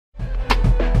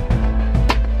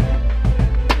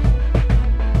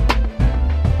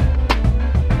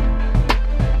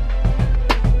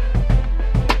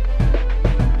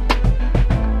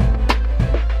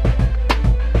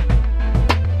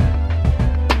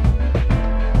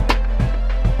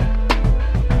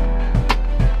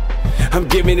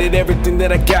committed everything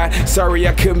that I got. Sorry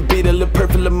I couldn't be the little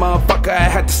perfect little motherfucker, I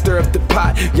had to stir up the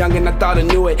pot. Young and I thought I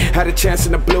knew it, had a chance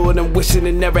and I blew it. I'm wishing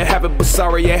it never happened, but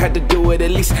sorry I had to do it.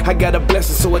 At least I got a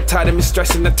blessing, so it tired of me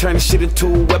stressing. I turned the shit into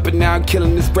a weapon, now I'm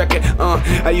killing this record.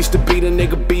 I used to beat a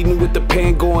nigga, beating with the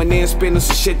pen, going in, spinning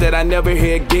some shit that I never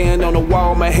hear again. On the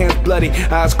wall, my hands bloody,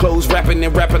 eyes closed, rapping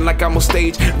and rapping like I'm on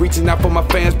stage, reaching out for my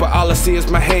fans, but all I see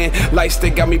is my hand. Lights, they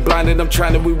got me blinded, I'm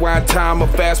trying to rewind time, or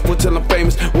fast forward till I'm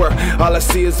famous. Where all I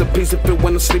see is a piece of it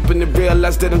when I'm sleeping and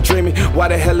realize that I'm dreaming. Why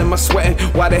the hell am I sweating?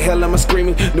 Why the hell am I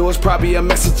screaming? No, it's probably a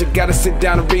message, you gotta sit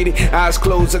down and read it. Eyes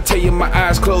closed, I tell you my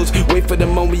eyes closed. Wait for the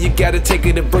moment, you gotta take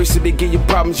it. Adversity, give you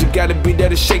problems, you gotta be there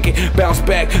to shake it. Bounce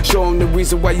back, show them the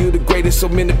reason why you the greatest. So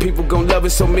many people gon' love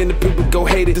it, so many people gon'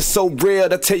 hate it. It's so real,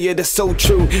 I tell you that's so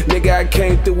true. Nigga, I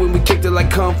came through when we kicked it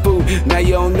like Kung Fu. Now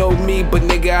you don't know me, but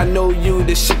nigga, I know you.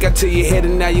 This shit got to your head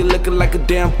and now you looking like a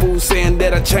damn fool, saying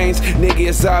that I changed. Nigga,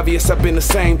 it's obvious I've been the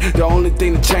same. The only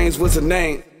thing that changed was a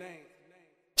name.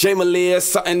 JAYMALIA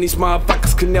is something these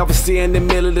motherfuckers can never see. In the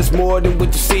middle, there's more than what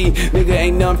you see. Nigga,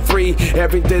 ain't nothing free.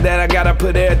 Everything that I got, I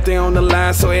put everything on the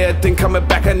line. So everything coming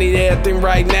back, I need everything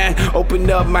right now. Open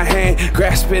up my hand,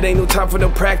 grasp it, ain't no time for no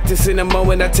practice. In a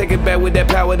moment, I take it back with that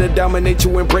power to dominate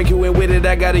you and break you in with it.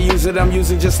 I gotta use it, I'm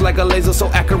using just like a laser. So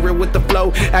accurate with the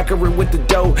flow, accurate with the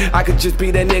dough. I could just be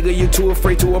that nigga you too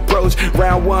afraid to approach.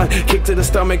 Round one, kick to the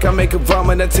stomach, I make a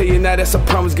vomit. I tell you now, that's a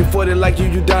promise. Get footed like you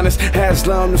Udonis.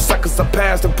 Haslam, the suckers I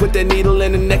passed. Put that needle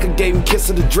in the neck and gave him kiss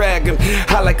of the dragon.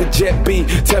 High like a jet bee.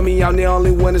 Tell me I'm the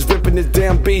only one that's ripping this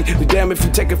damn beat. But damn if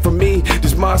you take it from me,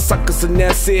 these motherfuckers and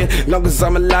that's it. Long as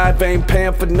I'm alive, I ain't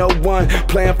paying for no one,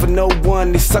 playing for no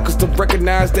one. These suckers don't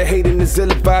recognize that hating is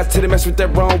ill-advised till they mess with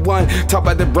that wrong one. Talk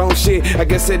about that wrong shit. I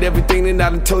guess said everything that I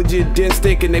done told you it didn't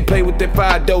stick. And they play with that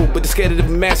fire dough, but they're scared of the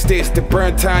matchsticks. The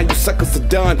burn time, you suckers are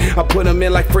done. I put them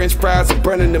in like French fries and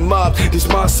burning them up. These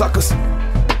motherfuckers.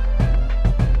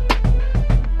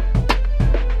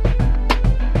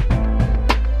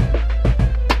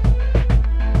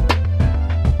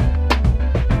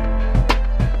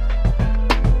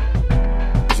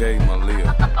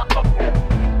 JAYMALIA.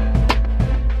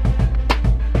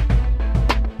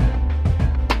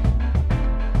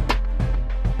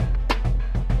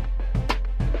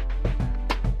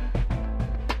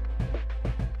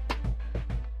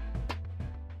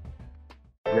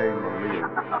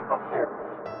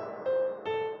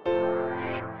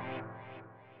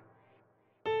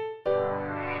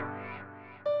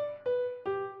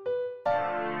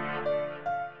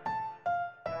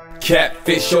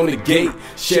 Catfish on the gate,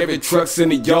 Chevy trucks in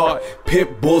the yard,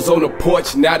 pit bulls on the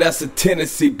porch, now that's a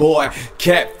Tennessee boy.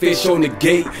 Catfish on the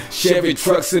gate, Chevy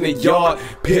trucks in the yard,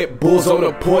 pit bulls on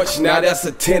the porch, now that's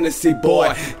a Tennessee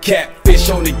boy. Catfish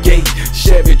on the gate,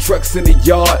 Chevy trucks in the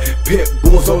yard, pit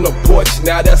bulls on the porch,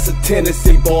 now that's a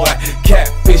Tennessee boy.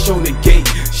 Catfish on the gate,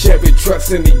 Chevy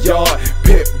trucks in the yard,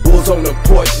 pit bulls on the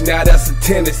porch, now that's a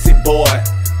Tennessee boy.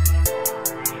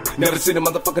 Never seen a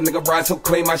motherfucking nigga ride so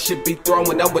clean. My shit be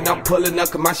throwing up when I'm pulling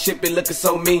up, cause my shit be looking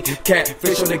so mean.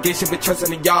 Catfish on the gate, shit be trusting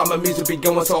the yard. My music be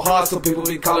going so hard, so people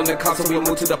be calling the cops. So we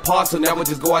move to the park, so now we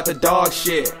just go out the dog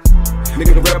shit.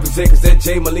 Nigga to represent, cause that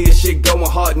JAYMALIA shit going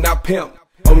hard and I pimp.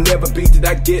 On never beat that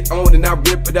I get on and I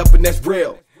rip it up and that's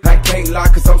real. I can't lie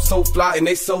cause I'm so fly and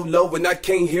they so low and I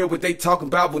can't hear what they talking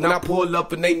about when I pull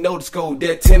up and they know the scope.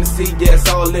 That Tennessee, yeah, it's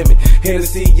all in me.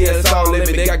 Hennessy, yeah, it's all in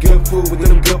me. They got good food with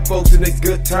them good folks and it's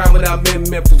good time when I'm in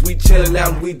Memphis. We chillin'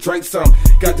 out and we drink some.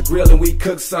 Got the grill and we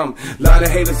cook some. Lot of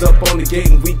haters up on the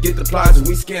gate and we get the plies and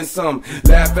we skin some.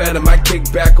 Laugh at them, I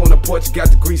kick back on the porch,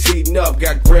 got the grease heating up.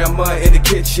 Got grandma in the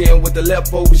kitchen with the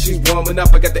leftovers, she's warming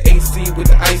up. I got the AC with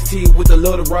the iced tea with a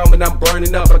little rum and I'm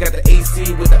burning up. I got the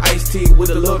AC with the iced tea with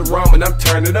a little rum and I'm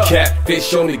turning up.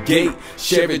 Catfish on the gate,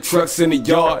 Chevy trucks in the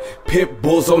yard, pit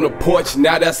bulls on the porch,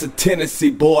 now that's a Tennessee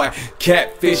boy.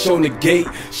 Catfish on the gate,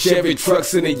 Chevy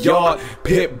trucks in the yard,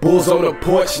 pit bulls on the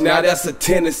porch, now that's a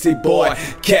Tennessee boy.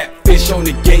 Catfish on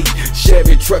the gate,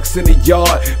 Chevy trucks in the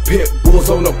yard, pit bulls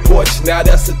on the porch, now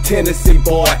that's a Tennessee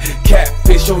boy.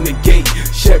 Catfish on the gate,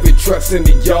 Chevy trucks in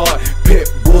the yard, pit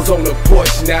bulls on the porch,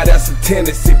 now that's a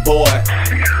Tennessee boy.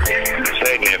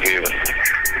 Say nephew,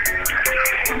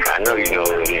 I know you know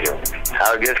what it is.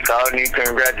 I was just calling you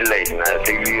congratulations. I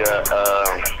see you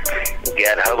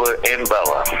got Hubbard and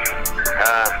Boa.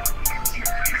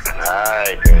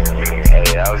 Alright.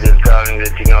 Hey, I was just calling to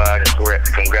let you know I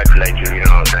congratulate you, you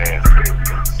know what I'm saying?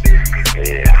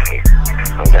 Yeah.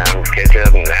 Sometimes catch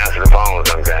up and answer the phone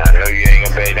sometimes. I know you ain't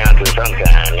gonna pay down to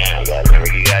sometime now.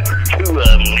 You got two of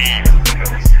them now.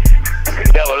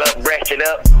 Double up, breast it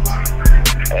up.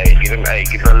 Hey, give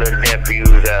my little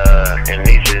nephews and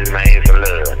nieces, man, some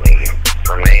love, nigga.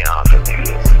 from there on.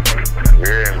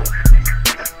 Yeah.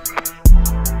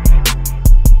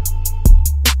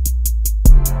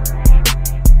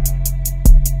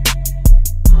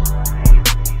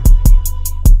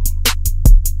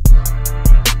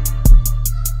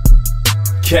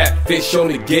 Catfish on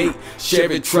the gate,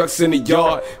 Chevy trucks in the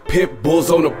yard, pit bulls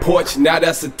on the porch, now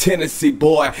that's a Tennessee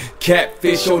boy.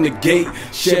 Catfish on the gate,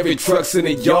 Chevy trucks in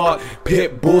the yard,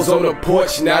 pit bulls on the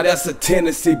porch, now that's a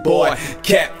Tennessee boy.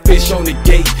 Catfish on the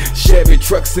gate, Chevy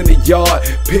trucks in the yard,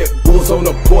 pit bulls on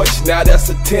the porch, now that's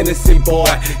a Tennessee boy.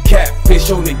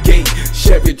 Catfish on the gate,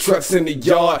 Chevy trucks in the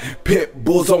yard, pit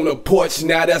bulls on the porch,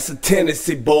 now that's a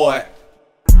Tennessee boy.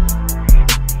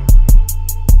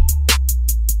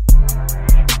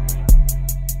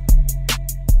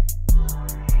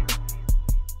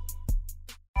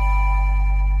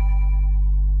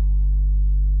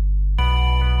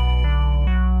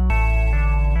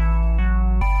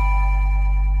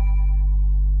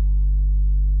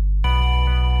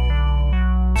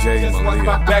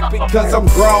 JAYMALIA. Back because I'm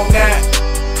grown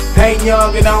now. Ain't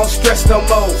young and I don't stress no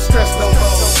more.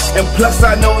 And plus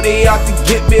I know they out to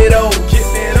get me though.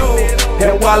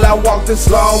 And while I walk this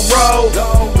long road,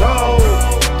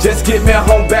 just get me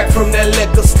home back from that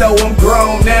liquor store. I'm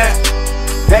grown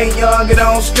now. Ain't young and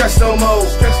I don't stress no more.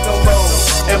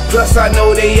 And plus I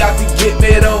know they out to get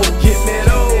me though.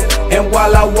 And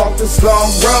while I walk this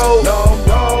long road,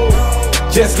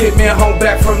 just get me home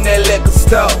back from that liquor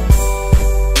store.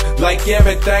 Like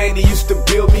everything that used to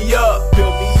build me up,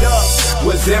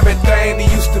 was everything that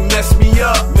used to mess me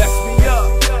up.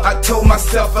 I told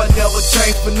myself I'd never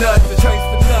change for nothing,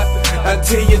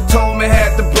 until you told me I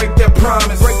had to break that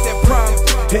promise.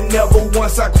 And never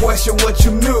once I questioned what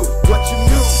you knew.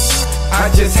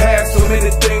 I just had so many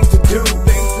things to do.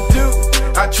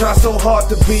 I try so hard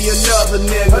to be another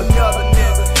nigga.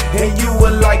 And you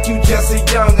were like you just a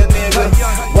younger nigga.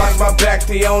 Watch my back,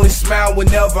 they only smile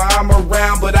whenever I'm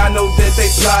around, but I know that they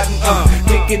plotting,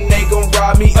 thinking they gon'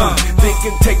 rob me,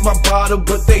 thinking take my bottle,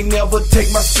 but they never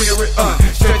take my spirit,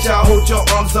 Stretch out, hold your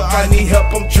arms up, I need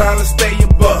help, I'm trying to stay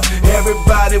above.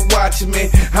 Everybody watching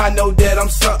me, I know that I'm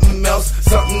something else,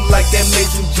 something like that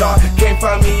mason jar. Can't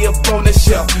find me up on the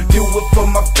shelf. Do it for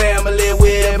my family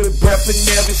with every breath and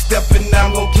every step, and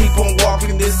I'm gon' keep on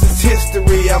walking. This is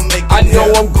history I'm making. I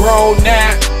know I'm grown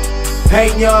now.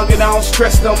 Ain't young and I don't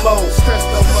stress no more.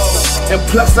 And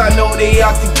plus I know they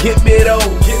out to get me though.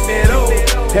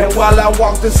 And while I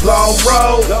walk this long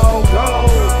road,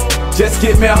 just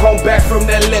get me home back from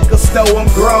that liquor store. I'm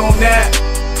grown now.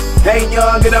 Ain't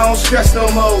young and I don't stress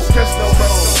no more.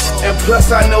 And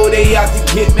plus I know they out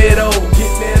to get me though.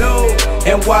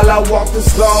 And while I walk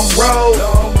this long road,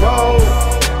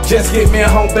 just get me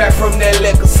home back from that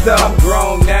liquor store. I'm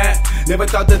grown now. Never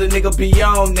thought that a nigga be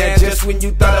on that. Just when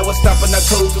you thought I was stopping, I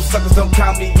told you suckers don't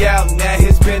count me out. Now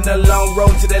it's been a long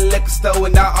road to that liquor store,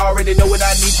 and I already know what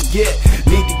I need to get.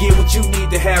 Need to get what you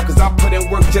need to have, cause I put in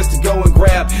work just to go and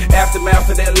grab. Aftermath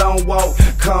of that long walk,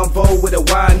 convo with a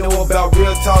wine, know about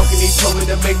real talk, and he told me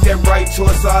to make that right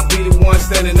choice. So I'll be the one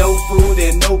standing no food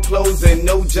and no clothes and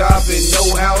no job and no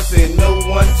house and no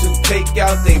one to take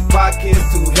out their pockets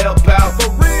to help out.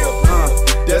 For real,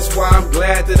 that's why I'm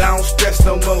glad that I don't stress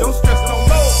no more.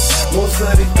 Most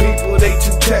of these people, they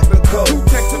too technical.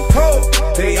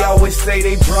 They always say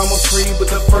they drama free, but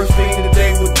the first thing that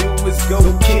they would do is go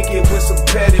kick it with some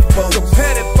petty folks.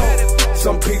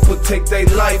 Some people take their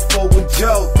life for a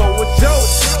joke.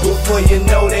 Before you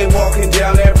know they walking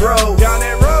down that road.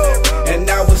 And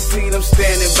I would see them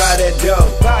standing by that door.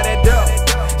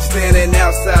 Standing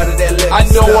outside of that liquor store. I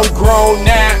know I'm grown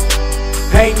now.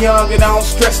 Ain't young and I don't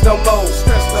stress no more.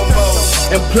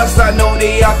 And plus I know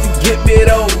they out to get me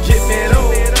though.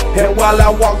 And while I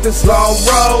walk this long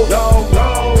road,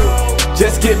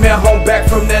 just get me home back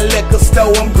from that liquor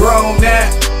store. I'm grown now.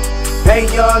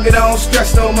 Ain't young and I don't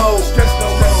stress no more.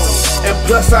 And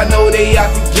plus I know they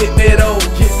out to get me though.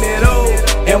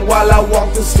 And while I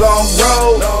walk this long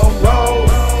road,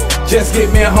 just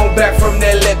get me home back from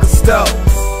that liquor store.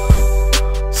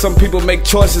 Some people make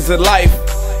choices in life,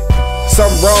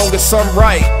 some wrong and some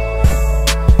right,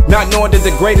 not knowing that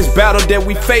the greatest battle that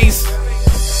we face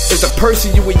is the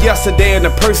person you were yesterday and the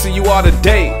person you are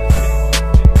today.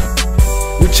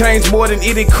 We change more than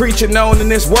any creature known in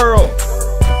this world,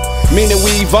 meaning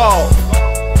we evolve.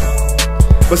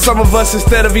 But some of us,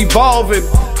 instead of evolving,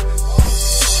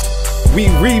 we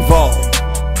revolve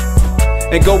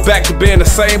and go back to being the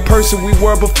same person we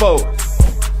were before.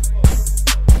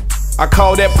 I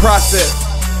call that process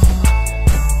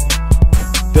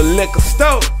the liquor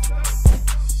store.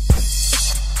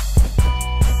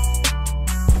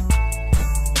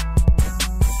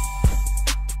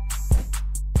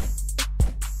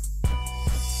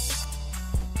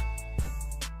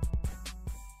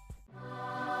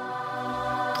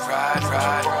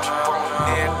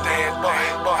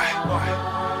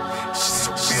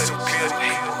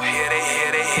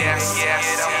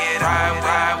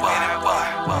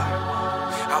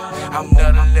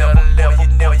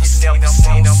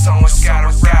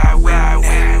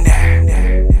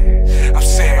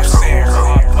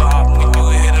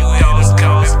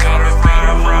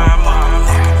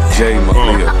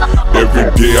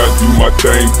 day I do my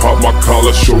thing, pop my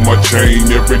collar, show my chain.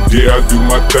 Every day I do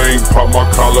my thing, pop my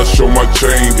collar, show my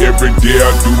chain. Every day I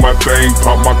do my thing,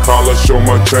 pop my collar, show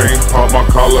my chain. Pop my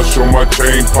collar, show my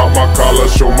chain. Pop my collar,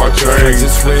 show my chain. Cause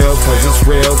it's real, cause it's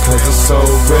real, cause it's so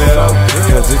real.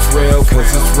 Cause it's real, cause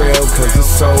it's real, cause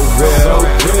it's so real.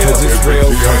 Cause it's real,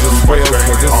 cause it's real,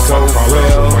 cause it's so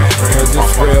real. Cause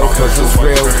it's real, cause it's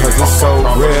real, cause it's so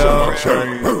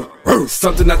real.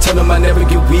 Something I told them I never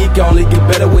get weak, I only get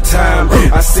better with time.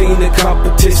 I seen the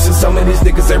competition, some of these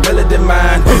niggas ain't really than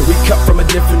mine. We cut from a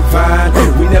different vine,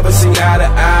 we never seen eye to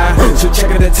eye. So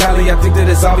check the tally, I think that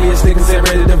it's obvious niggas ain't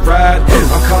ready to ride.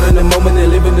 I'm caught in the moment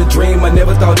and living the dream, I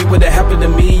never thought it would've happened to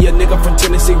me. A nigga from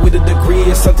Tennessee with a degree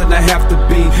is something I have to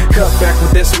be. Cut back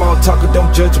with that small talker,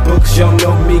 don't judge a book cause you don't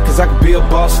know me. Cause I can be a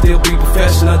boss, still be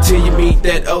professional until you meet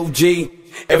that OG.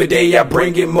 Every day I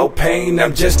bring in more pain,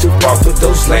 I'm just too far for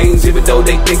those lanes. Even though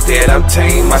they think that I'm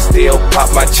tame, I still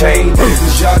pop my chain.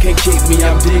 Cause y'all can't keep me,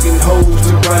 I'm digging holes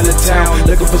to run the town.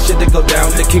 Looking for shit to go down,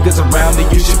 the kick is around and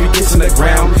you should be kissing the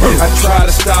ground. I try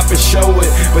to stop and show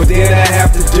it, but then I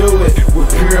have to do it. With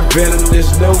pure venom,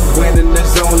 there's no winning,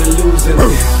 there's only losing.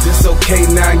 This okay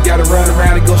now, I gotta run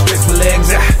around and go stretch my legs.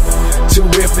 Too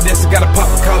real for this, I gotta pop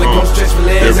my collar, go stretch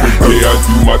my legs. Every day I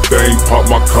do my thing, pop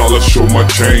my collar, show my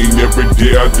chain. Every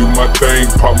day I do my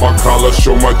thing, pop my collar,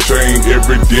 show my chain.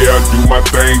 Every day I do my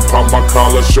thing, pop my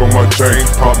collar, show my chain.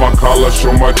 Pop my collar,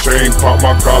 show my chain. Pop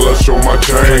my collar, show my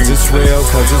chain. Cause it's real,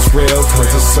 cause it's real,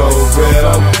 cause it's so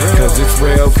real. Cause it's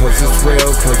real, cause it's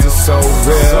real, cause it's so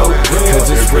real. Cause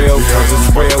it's real, cause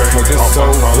it's real, cause it's so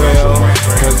real.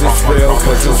 Cause it's real,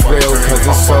 cause it's real, cause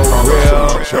it's so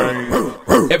real.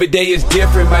 Every day is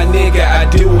different, my nigga, I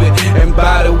do it. And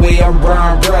by the way, I'm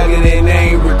Ron Rugged and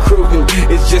I ain't recruiting.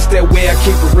 It's just that way I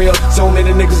keep it real. So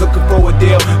many niggas looking for a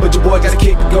deal, but your boy gotta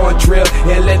keep it going drill.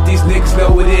 And let these niggas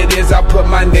know what it is. I put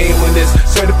my name on this,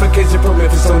 certification from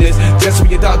Memphis on this. Just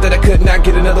when you thought that I could not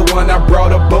get another one, I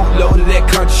brought a boatload of that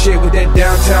country shit with that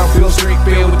downtown Bill Street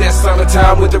feel. With that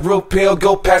summertime with the roof pill.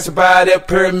 Go passing by that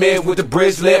pyramid with the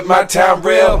bridge, let my town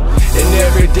real. And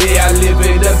every day I live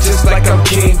it up just like I'm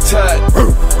King Tut.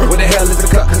 Where the hell is the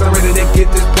cut? Cause I'm ready to get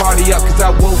this party up. Cause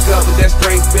I woke up with that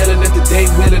strange feeling that the day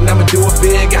willing I'ma do it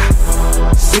big.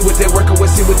 See what they working with,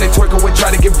 see what they twerking with,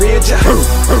 try to get rid ya.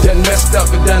 Done messed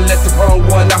up and done let the wrong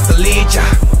one off the lead ya.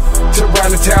 To run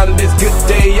the town on this good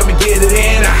day, I'ma get it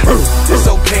in. It's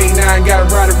okay now, I gotta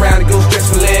ride around and go stretch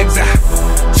my legs.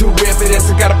 Too real for this,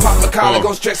 I gotta pop my collar,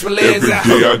 go stretch my legs.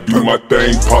 Every day I do my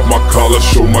thing, pop my collar,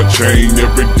 show my chain.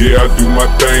 Every day I do my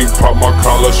thing, pop my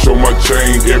collar, show my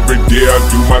chain. Every day I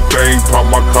do my thing, pop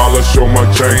my collar, show my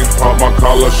chain. Pop my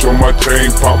collar, show my chain.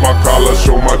 Pop my collar,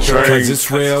 show my chain. Cause it's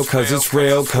real, cause it's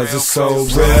real, cause it's so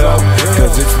real.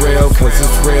 Cause it's real, cause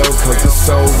it's real, cause it's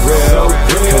so real.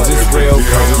 Cause it's real,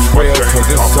 cause it's real, cause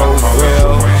it's so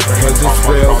real. Cause it's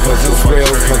real, cause it's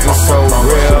real, cause it's so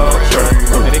real.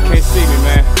 And they can't see me,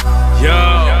 man. Yo.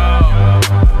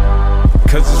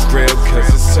 Cause it's real, cause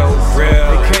it's so real.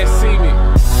 They can't see me.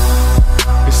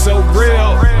 It's so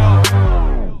real.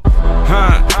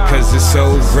 Huh? Cause it's so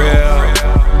real.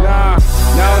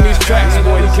 Nah, on these tracks,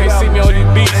 boy, you can't see me on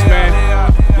these beats, man.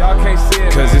 Y'all can't see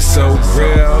it. Cause it's so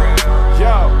real.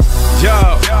 Yo.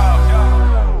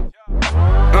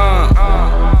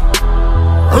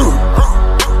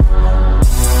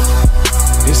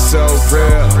 It's so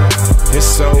real. It's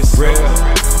so real.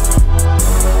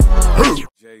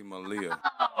 JAYMALIA.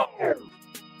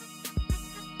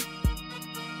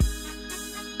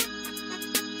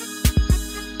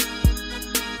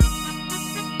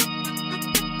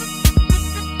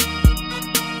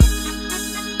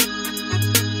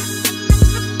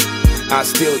 I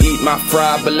still eat my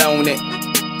fried bologna.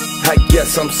 I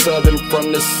guess I'm southern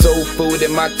from the soul food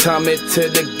in my tummy to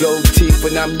the gold teeth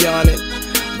when I'm yawning.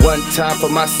 One time for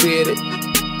my city,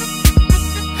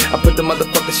 I put the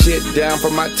motherfucker shit down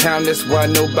for my town. That's why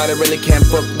nobody really can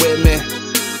fuck with me.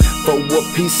 For a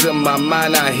piece of my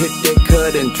mind, I hit that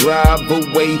cut and drive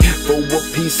away. For a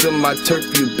piece of my turf,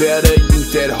 you better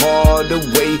use that harder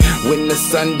way. When the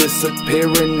sun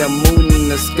disappearing, the moon in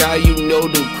the sky, you know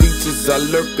the creatures are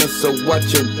lurking. So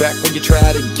watch your back when you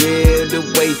try to get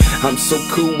away. I'm so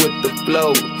cool with the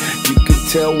flow, you can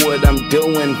tell what I'm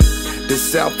doing. The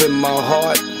South in my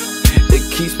heart, it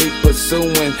keeps me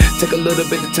pursuing. Take a little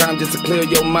bit of time just to clear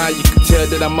your mind. You can tell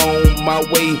that I'm on my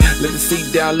way. Let the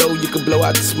seat down low, you can blow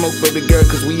out the smoke, baby girl,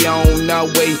 cause we on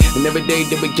our way. And every day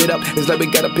that we get up, it's like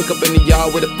we gotta pick up in the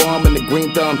yard with a farm and a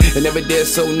green thumb. And every day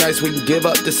it's so nice, we can give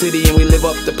up the city and we live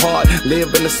up the part.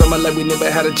 Live in the summer like we never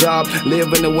had a job.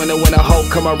 Live in the winter when a hoe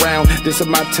come around. This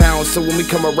is my town, so when we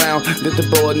come around, let the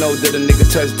boy know that a nigga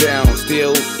touchdown.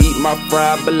 Still eat my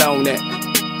fried bologna.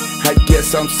 I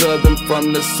guess I'm southern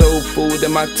from the soul food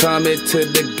and my tummy to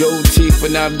the gold teeth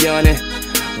when I'm yawning.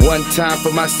 One time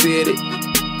for my city,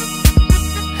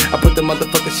 I put the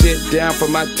motherfucking shit down for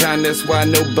my time. That's why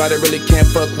nobody really can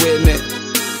fuck with me.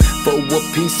 For a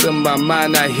piece of my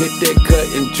mind, I hit that cut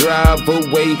and drive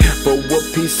away. For a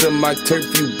piece of my turf,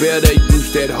 you better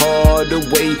use that harder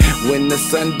way. When the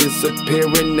sun disappear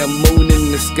in the moon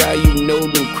in the sky, you know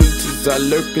them creatures are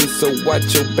lurking. So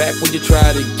watch your back when you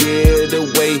try to get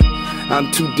away. I'm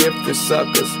two different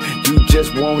suckers, you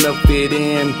just wanna fit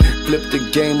in. Flip the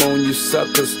game on you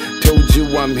suckers, told you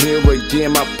I'm here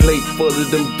again. My plate full of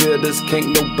them bitters,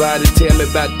 can't nobody tell me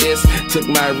about this. Took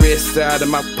my wrist out of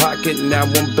my pocket, now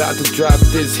I'm about to drop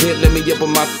this hit. Let me up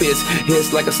on my fist,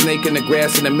 hits like a snake in the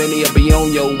grass. In a minute I'll be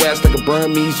on your ass like a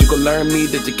Burmese. You can learn me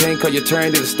that you can't call your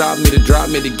turn to stop me, to drop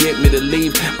me, to get me to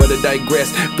leave. But I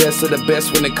digress, best of the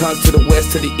best when it comes to the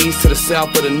west, to the east, to the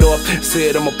south, or the north.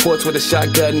 Sit on my porch with a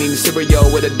shotgun, eating cereal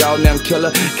with a dog named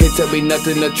Killer. Can't tell me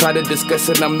nothing to try to discuss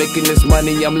it. I'm making this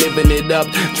money, I'm living it up.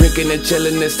 Drinking and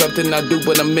chilling is something I do,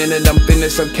 but a minute I'm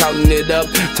finished, I'm counting it up.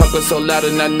 Talking so loud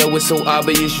and I know it's so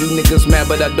obvious. You niggas mad,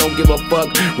 but I don't give a fuck.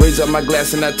 Raise up my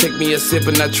glass and I take me a sip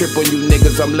and I trip on you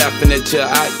niggas. I'm laughing at ya.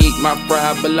 I eat my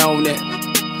fried bologna.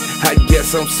 I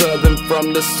guess I'm southern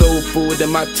from the soul food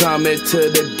and my tummy to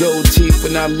the gold teeth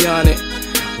when I'm yawning.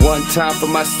 One time for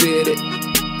my city,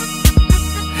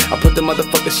 I put the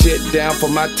motherfucking shit down for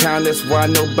my town. That's why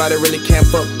nobody really can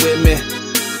fuck with me.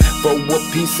 For a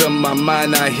piece of my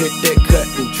mind, I hit that cut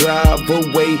and drive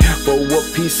away. For a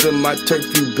piece of my turf,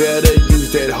 you better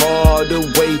use that harder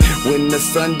way. When the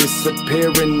sun disappear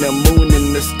in the moon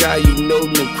in the sky, you know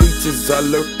the creatures are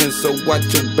lurking. So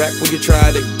watch your back when you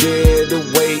try to get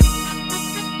away.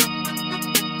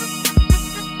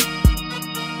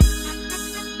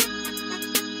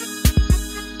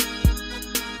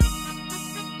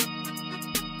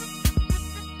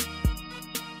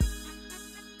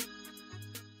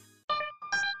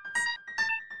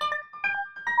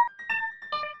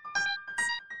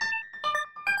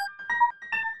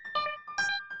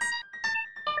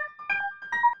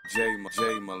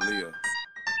 JAYMALIA.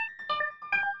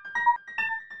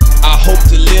 I hope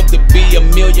to live to be a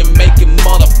million, making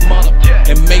mother,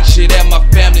 and make sure that my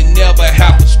family never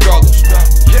have to struggle.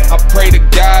 I pray to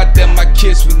God that my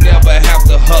kids will never have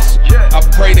to hustle. I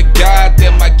pray to God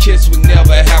that my kids will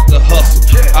never have to hustle.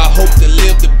 I hope to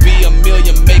live to be a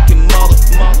million, making mother,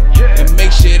 and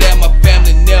make sure that my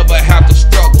family never have to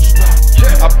struggle.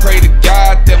 I pray to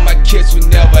God that my kids will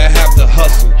never have to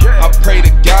hustle. I pray to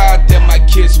God that my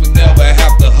kids will never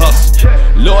have to hustle.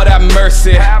 Lord have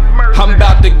mercy, I'm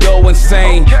about to go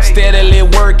insane. Steadily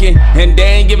working and they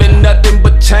ain't giving nothing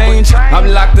but change. I'm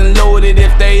locked and loaded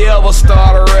if they ever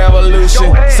start a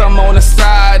revolution. Some on the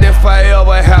side if I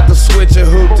ever have to switch a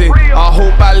hoopty. I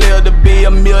hope I live to be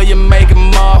a million,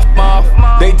 making muff.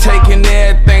 They taking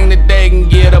everything that they can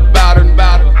get about it.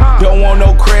 Don't want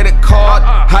no credit card,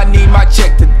 I need my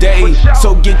check today.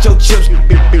 So get your chips,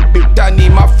 I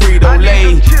need my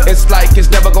Frito-Lay. It's like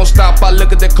it's never gonna stop. I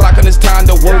look at the clock and it's time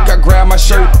to work. I grab my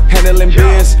shirt, handling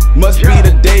biz. Must be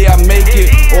the day I make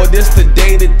it, or this the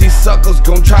day that these suckers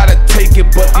gon' try to take it.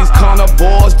 But these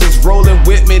carnivores just rolling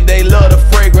with me, they love the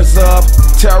fragrance of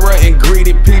terror and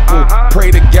greedy people. Pray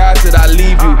to God that I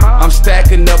leave you. I'm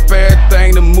stacking up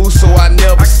everything to move so I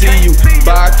never see you.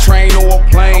 By a train or a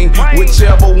plane,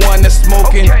 whichever one that's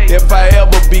smoking. If I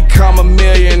ever become a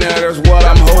millionaire, that's what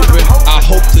I'm hoping. I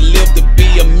hope to live to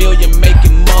be a million,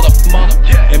 making mother,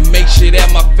 and make sure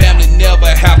that my family never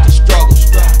have to struggle.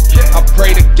 I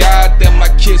pray to God that my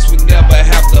kids will never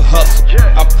have to hustle.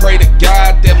 I pray to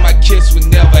God that my kids will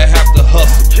never have to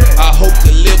hustle. I hope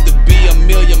to live to be a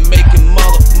million, making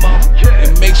mother,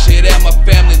 and make sure that my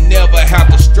family never have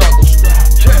to struggle.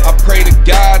 I pray to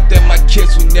God that my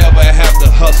kids will never have to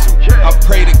hustle. I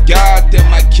pray to God that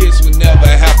my kids will never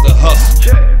have to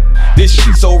hustle. This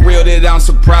shit so real that I'm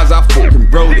surprised I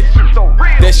fucking wrote it.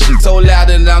 That shit so loud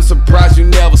that I'm surprised you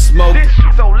never smoked it.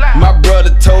 My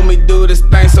brother told me do this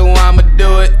thing, so I'ma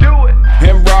do it.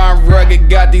 And raw and rugged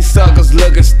got these suckers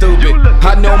looking stupid.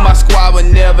 I know my squad would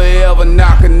never ever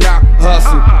knock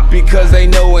hustle, because they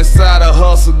know inside a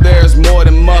hustle there's more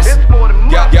than muscle.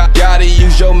 Gotta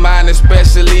use your mind,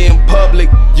 especially in public.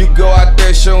 You go out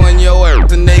there showing your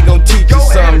earth and they gon' teach you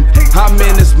something. I'm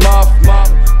in this month,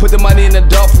 put the money in the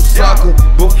duffel sucker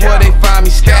before they find me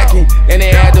stacking and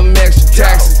they add them extra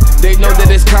taxes. They know that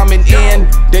it's coming in,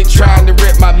 they trying to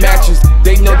rip my mattress.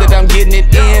 They know that I'm getting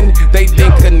it in, they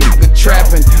think a nigga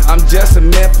trapping. I'm just a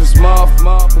Memphis muff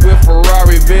with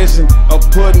Ferrari vision of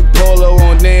putting polo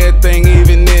on everything,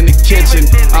 even in the kitchen.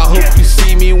 I hope you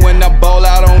see me when I ball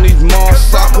out on these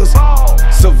motherfuckers.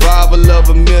 Survive survival of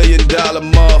 $1 million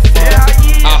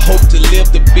motherfucker. I hope to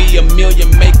live to be a million,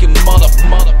 making mother,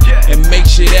 and make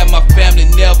sure that my family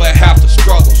never have to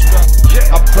struggle.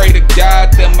 I pray to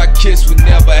God that my kids would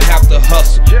never have to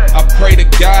hustle. I pray to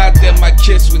God that my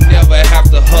kids would never have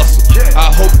to hustle.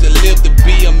 I hope to live to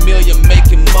be a million,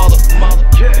 making mother,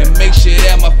 and make sure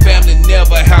that my family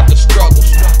never have to struggle.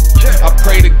 I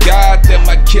pray to God that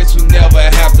my kids would never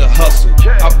have to hustle.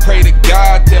 I pray to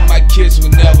God that my kids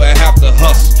would never have to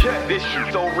hustle. This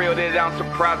shit so real that I'm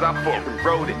surprised I fucking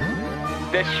wrote it.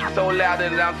 That shit so loud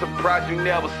that I'm surprised you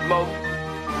never smoked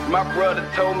it. My brother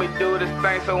told me do this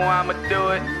thing, so I'ma do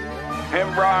it.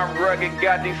 And raw and rugged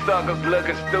got these suckers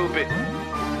looking stupid.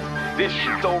 This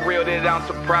shit so real that I'm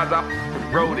surprised I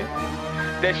fucking wrote it.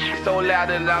 That shit so loud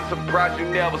that I'm surprised you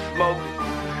never smoked it.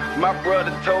 My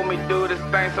brother told me do this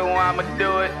thing, so I'ma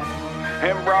do it.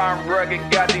 And raw and rugged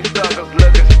got these suckers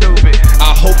looking stupid.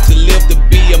 I hope to live to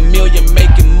be a million,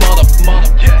 making mother,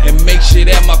 and make sure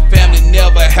that my family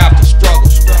never have to struggle.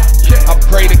 I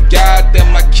pray to God that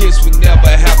my kids would never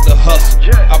have to hustle.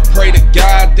 I pray to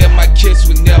God that my kids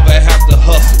would never have to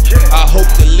hustle. I hope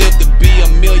to live to be a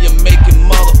million, making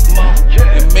mother,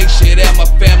 and make sure that my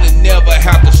family never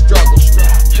have to struggle.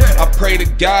 I pray to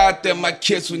God that my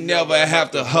kids would never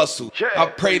have to hustle. I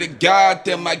pray to God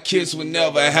that my kids would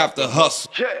never have to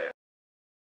hustle.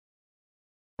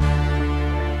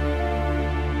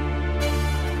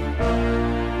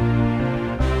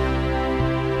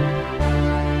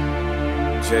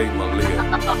 JAYMALIA.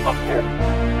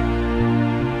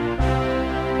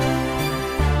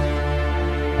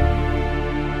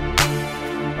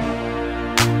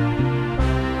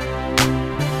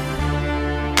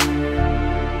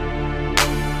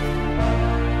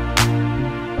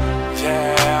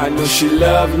 I know she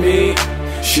love me,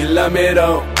 she love me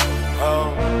though.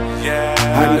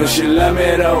 I know she love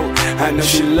me though. I know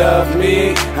she love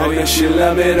me. Oh yeah, she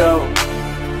love me though.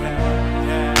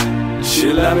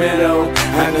 She love me though.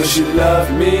 I know she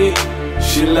love me.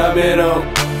 She love me though.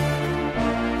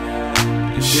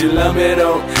 She love me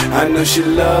though. I know she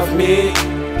love me.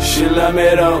 She love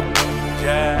me though.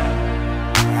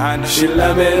 I know she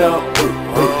love me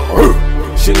though.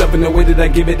 She loving the way that I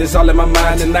give it, it's all in my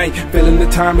mind tonight. Feeling the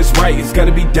time is right, it's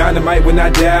gonna be dynamite when I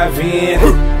dive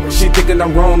in. She thinking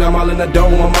I'm wrong, I'm all in the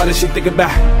dome, I'm all that she think about.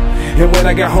 And when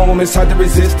I get home, it's hard to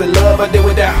resist the love I did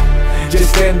without. Just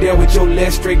stand there with your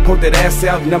legs straight, poke that ass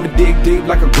out, and I'ma dig deep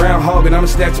like a groundhog, and I'ma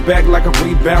snatch it back like a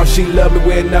rebound. She love me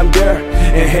when I'm there,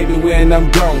 and hate me when I'm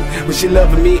gone. But she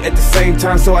loving me at the same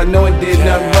time, so I know it did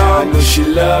nothing wrong. I know she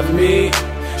love me,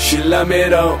 she love me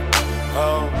though.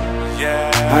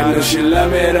 I know she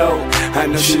love me though. I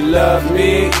know she love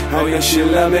me. Oh yeah, she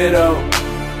love me though.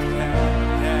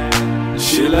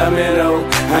 She love me though.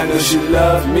 I know she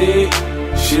love me.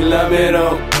 She love me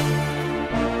though.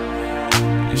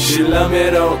 She love me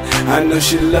though. I know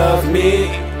she love me.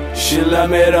 She love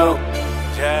me though.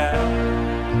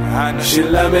 I know she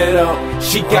love me though.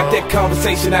 She got that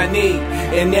conversation I need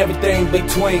and everything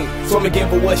between. So I'ma give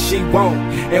her what she want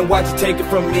and watch her take it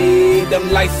from me.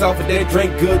 Them lights off and that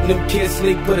drink good and them kids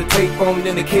sleep. Put a tape on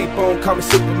and a cape on. Call me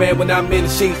Superman when I'm in the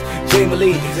sheets.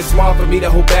 JAYMALIA, it's smart for me to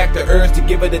hold back the urge to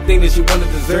give her the thing that she wanna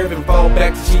deserve and fall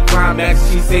back till she climax.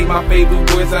 She say my favorite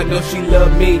words, I know she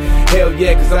love me. Hell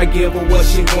yeah, cause I give her what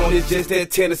she want. It's just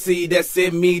that Tennessee that's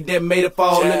in me that made her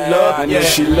fall in love. I know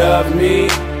she love me.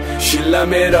 She love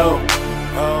me though.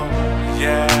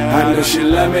 I know she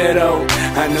love me though.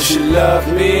 I know she love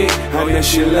me. Oh yeah,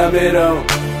 she love me though.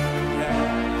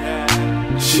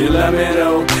 She love me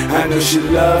though. I know she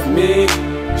love me.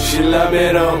 She love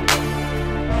me though.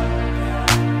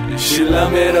 She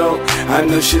love me though. I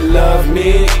know she love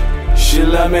me. She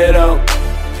love me though.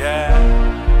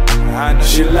 I know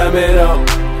she love me though.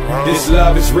 This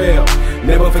love is real.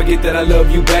 Never forget that I love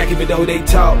you back even though they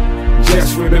talk.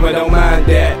 Just remember, don't mind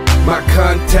that. My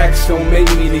contacts don't make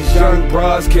me. These young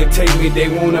bras can't take me. They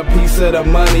want a piece of the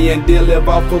money and they'll live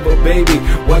off of a baby.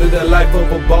 Wanted the life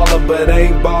of a baller, but I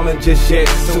ain't ballin' just yet.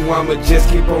 So I'ma just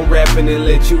keep on rapping and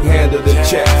let you handle the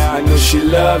checks. I know she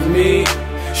love me.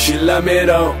 She love me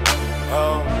though.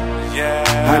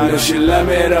 I know she love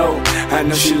me though. I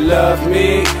know she love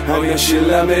me. Oh yeah, she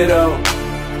love me though.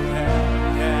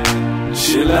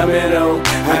 She love me though.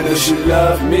 I know she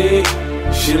love me.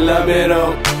 She love me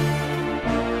though.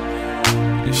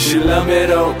 She love me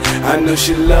though. I know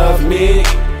she love me.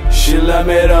 She love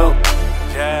me though.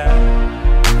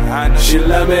 I know she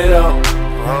love me though.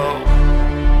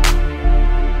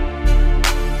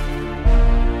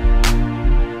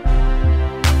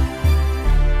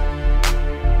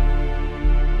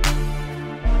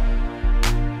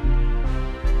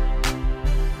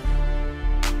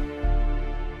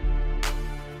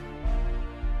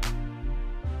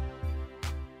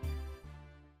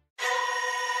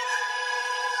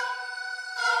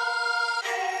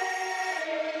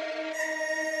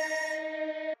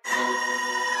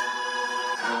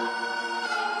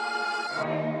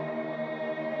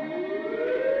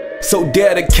 so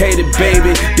dedicated,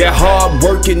 baby. That hard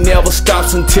working never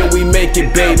stops until we make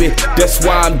it, baby. That's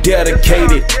why I'm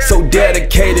dedicated, so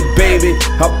dedicated, baby.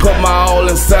 I put my all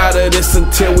inside of this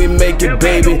until we make it,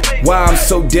 baby. Why I'm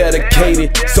so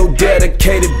dedicated,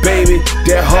 baby.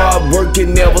 That hard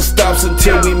working never stops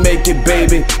until we make it,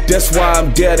 baby. That's why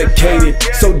I'm dedicated,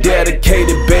 so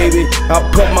dedicated, baby.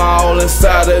 I put my all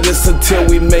inside of this until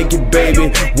we make it,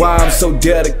 baby. Why I'm so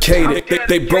dedicated.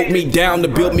 They broke me down to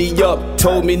build me up,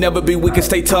 told me never be weak and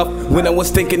stay tough. When I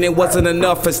was thinking it wasn't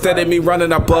enough, instead of me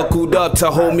running I buckled up to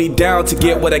hold me down to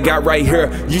get what I got right here.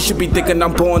 You should be thinking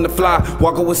I'm born to fly,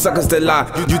 walking with suckers that lie.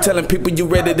 You telling people you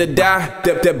ready to die?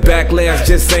 That backlash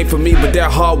just ain't for me, but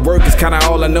that hard work is kinda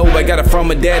all I know. I got it from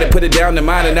my dad and put it down to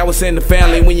mine, and I was in the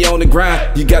family. When you're on the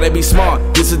grind, you gotta be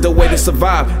smart. This is the way to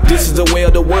survive, this is the way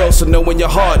of the world. So know in your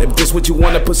heart, if this what you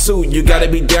wanna pursue, you gotta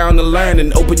be down to learn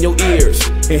and open your ears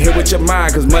and hear with your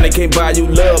mind, cause money can't buy you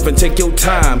love. And take your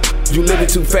time, you living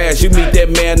too fast. You meet that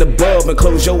man above and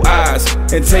close your eyes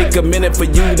and take a minute for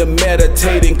you to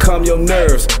meditate and calm your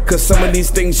nerves, cause some of these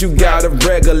things you gotta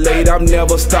regulate. I'm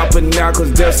never stopping now,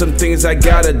 cause there's some things I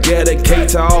gotta dedicate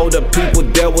to all the people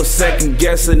that was second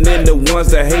guessing and the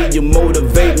ones that hate you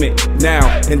motivate me now.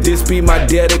 And this be my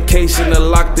dedication to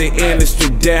lock the industry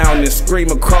down and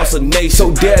scream across a nation.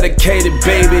 So dedicated,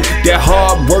 baby. That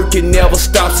hard working never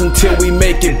stops until we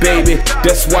make it, baby.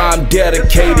 That's why I'm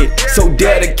dedicated, so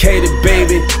dedicated,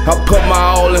 baby. I put my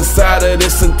all inside of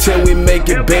this until we make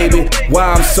it, baby.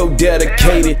 Why I'm so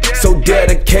dedicated,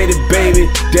 baby.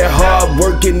 That hard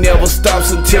working never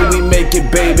stops until we make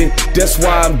it, baby. That's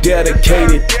why I'm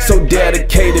dedicated, so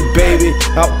dedicated, baby.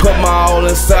 I put my all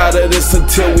inside of this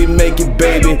until we make it,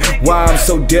 baby. Why I'm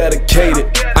so dedicated.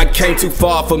 I came too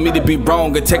far for me to be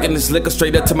wrong and taking this liquor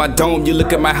straight up to my dome. You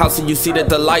look at my house and you see that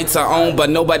the lights are on, but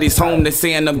nobody's home. They're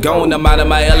saying I'm gone, I'm out of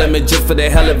my element just for the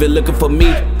hell of it, looking for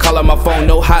me. Calling my phone,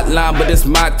 no hotline, but it's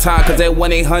my time, cause that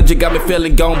 1-800 got me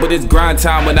feeling gone. But it's grind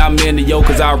time when I'm in the yo,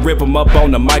 cause I rip them up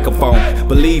on the microphone.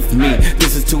 Believe me,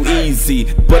 this is too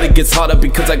easy, but it gets harder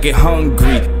because I get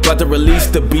hungry. About to release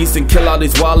the beast and kill all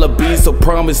these wallabies, so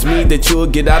promise me that you'll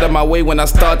get out of my way when I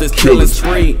start this killing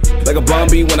spree. Like a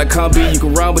bumby when I come be, you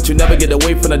can run but you never get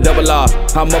away from the double R.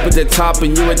 I'm up at the top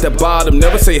and you're at the bottom,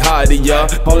 never say hi to ya,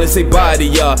 only say bye to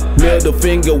ya. Middle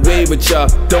finger wave at ya,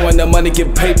 throwing the money,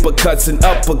 get paper cuts and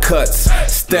uppercuts.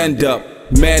 Stand up.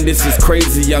 Man, this is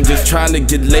crazy, I'm just trying to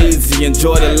get lazy,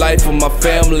 enjoy the life of my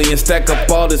family and stack up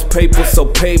all this paper, so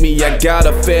pay me. I got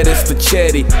a fetish for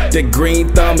chatty, that green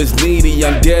thumb is needy.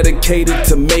 I'm dedicated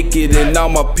to make it and all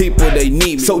my people, they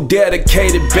need me. So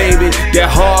dedicated, baby. That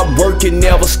hard working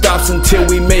never stops until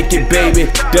we make it,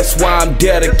 baby. That's why I'm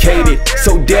dedicated,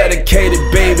 so dedicated,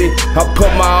 baby. I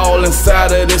put my all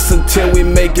inside of this until we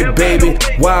make it, baby.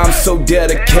 Why I'm so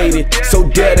dedicated,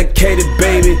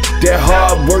 baby. That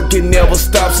hard working never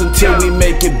stops until we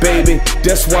make it, baby.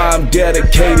 That's why I'm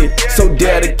dedicated, so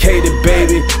dedicated,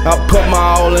 baby. I put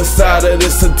my all inside of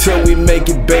this until we make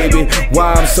it, baby.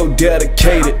 Why I'm so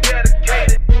dedicated.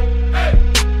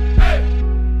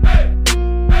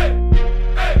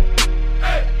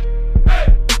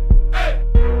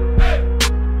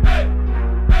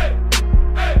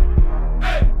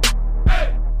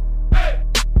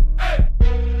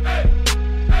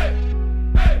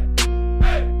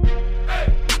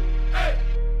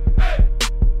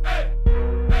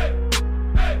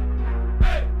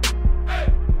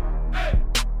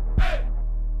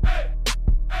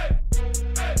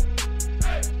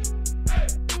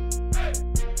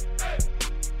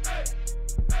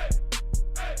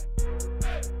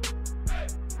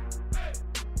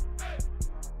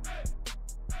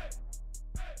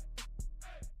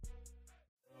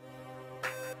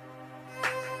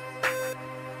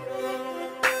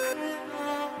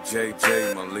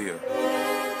 JAYMALIA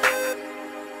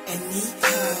and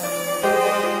NEEKO.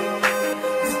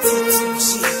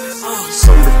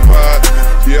 Certified,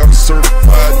 yeah, I'm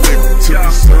certified, nigga. To be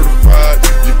certified,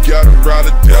 you gotta ride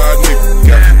or die,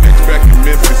 nigga. Got connects back in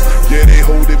Memphis, yeah, they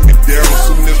holding me down. As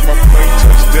soon as my plane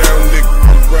touch down, nigga,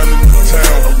 I'm running the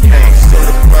town. I'm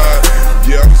certified,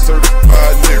 yeah, I'm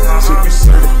certified, nigga. To be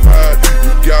certified,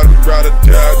 you gotta ride or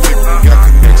die, nigga. Got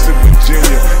connects in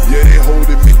Virginia, yeah, they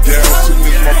holding me down. As soon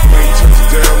as my plane touch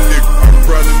down, nigga, I'm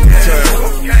running the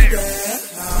town.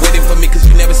 Waiting for me cause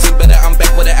you never seen better. I'm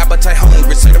back with an appetite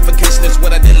hungry. Certification is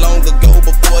what I did long ago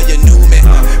before you knew me.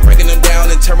 Breaking them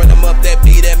down and tearing them up, that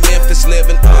be that Memphis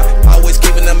living. Always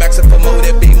keeping them asking for more,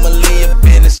 that be Malia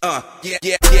business.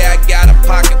 Yeah, I got a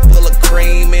pocket full of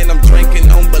cream and I'm drinking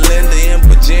on Belinda and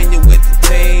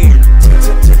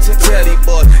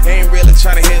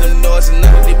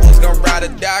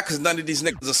cause none of these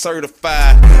niggas are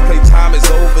certified. Playtime is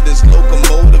over, this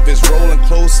locomotive is rolling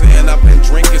closer, and I've been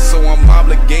drinking, so I'm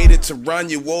obligated to run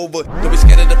you over. Don't be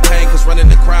scared of the pain, cause running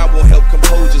the crowd won't help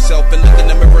compose yourself. And look in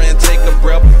the mirror and take a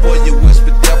breath before you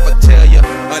whisper death. I tell ya,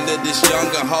 under this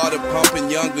younger, harder pumping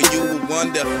younger, you would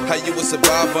wonder how you would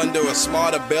survive under a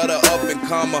smarter, better up and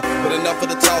comer. But enough of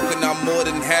the talking, I'm more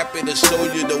than happy to show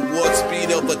you the warp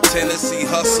speed of a Tennessee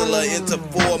hustler into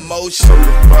full motion.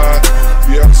 Certified,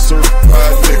 yeah, I'm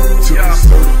certified, nigga. To be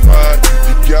certified,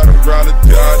 you gotta ride or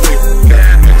die, nigga. Got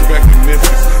the next back in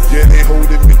Memphis, yeah, they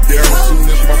holding me down. As soon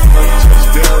as my plane touch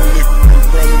down, nigga, I'm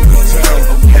running the town.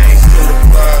 Okay,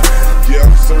 certified, yeah,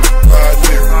 I'm certified,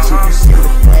 nigga. To be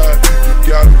certified, you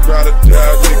gotta ride or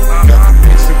die, nigga. Got the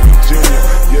next in Virginia,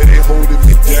 yeah, they holding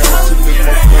me down. As soon as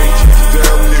my plane touch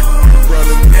down, nigga, I'm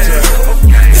running the town.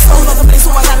 It's all about the money, so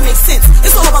I gotta make sense.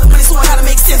 It's all about the money, so I gotta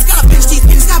make sense. Gotta pinch these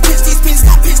pennies, gotta pinch these pennies,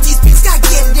 gotta pinch these pennies, gotta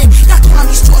get it in. Gotta climb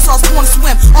these shorts, I was born to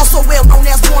swim. Also well known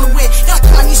as born to win. Gotta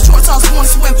climb these shorts, I was born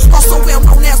to swim. Also well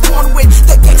known as born to win.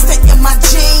 The gangsta in my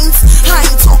jeans, I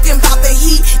ain't talking about the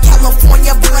heat.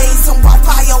 California blazing,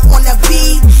 wildfire on the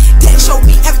beat. Daddy showed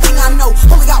me everything I know.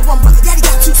 Only got one brother, daddy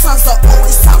got two sons. The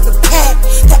oldest out the pack,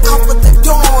 the out with the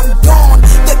dawn.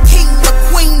 The king, the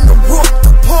queen, the rook,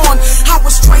 the pawn. I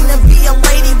was trained to be a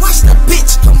lady, watch the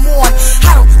bitch, come on.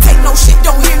 I don't take no shit,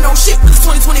 don't hear no shit. With this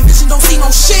 2020 vision, don't see no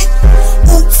shit.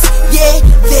 Oops, yeah,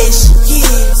 there she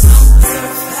is.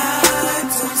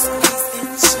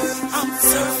 I'm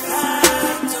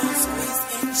certified, don't squeeze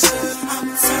and shit. I'm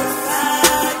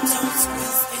certified, don't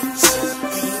squeeze and shit.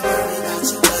 Ain't worried about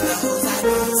you other hoes, I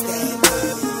know it's that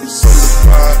good.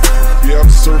 Certified, yeah, I'm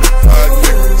certified,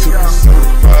 nigga. To be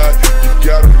certified, you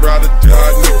gotta ride or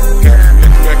die, nigga. Got the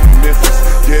next back in Memphis,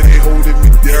 yeah, they holding me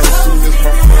down. As soon as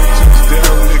my plane touch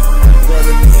down, nigga, I'm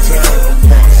running the town.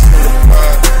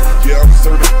 Certified, yeah, I'm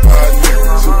certified, nigga.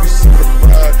 To be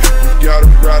certified, you gotta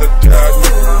ride or die,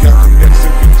 nigga. Got the next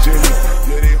in Virginia,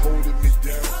 yeah, they holding me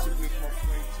down. As soon as my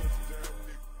plane touch down, nigga, I'm running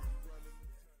the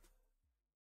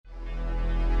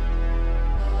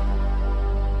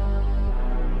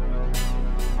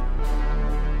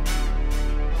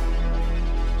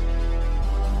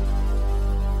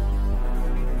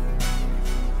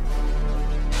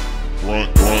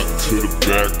Front to the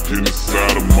back, in the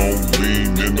side I'm on lean.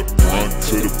 In the front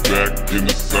to the back, in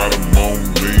the side I'm on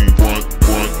lean. Front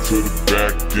to the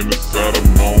back, in the side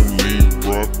I'm on lean.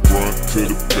 Front to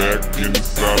the back, in the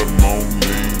side I'm on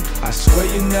lean. I swear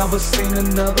you never seen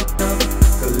another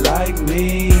like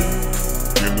me.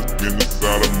 In the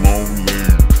side I'm on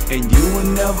lean. And you will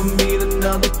never meet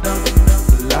another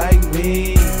like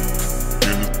me.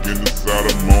 In the side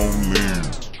I'm on lean.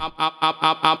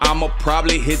 I'ma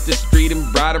probably hit the street and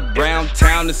ride around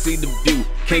town to see the view.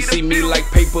 Can't see me like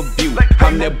pay-per-view.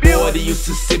 I'm that boy that used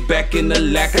to sit back in the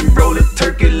lack and roll a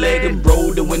turkey leg and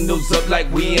roll the windows up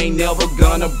like we ain't never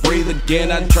gonna breathe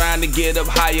again. I'm trying to get up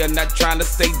higher, not trying to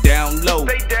stay down low.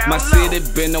 My city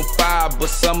been on fire, but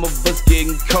some of us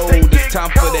getting cold. It's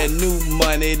time for that new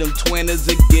money, them 20s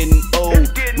are getting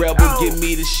old. Rebel, give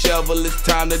me the shovel, it's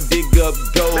time to dig up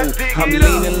gold. I'm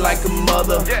leaning like a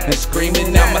mother and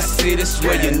screaming out my city.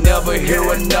 Swear you never hear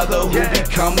another who be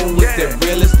coming with that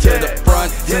realest to the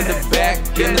front, to the back,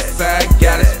 and the side.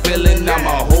 Got us feeling,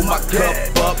 I'ma hold my cup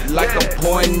up like I'm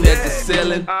pointing at the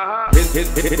ceiling.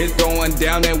 It's going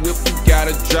down that whip, you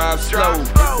gotta drive slow.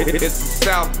 It's a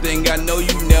South thing I know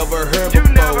you never heard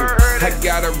before. I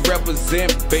gotta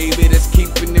represent, baby, that's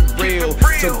keeping it real.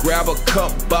 So grab a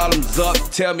cup, bottoms up,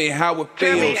 tell me how it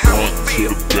feels. Front to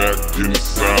the back, in the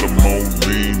side I'm on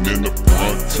lean. In the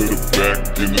front to the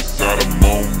back, in the side I'm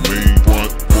on lean.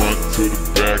 Front to the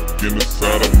back, in the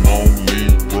side I'm on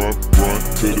lean. Front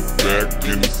to the back,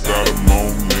 in the side I'm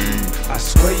on lean. I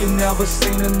swear you never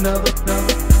seen another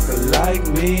like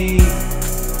me.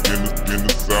 In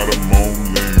the side I'm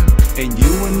on lean. And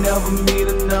you will never meet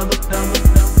another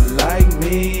like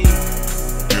me.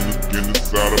 In the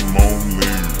side I'm on lean.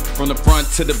 From the front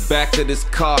to the back of this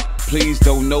car, please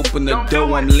don't open the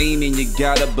door. I'm leaning, you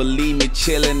gotta believe me.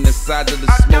 Chilling inside of the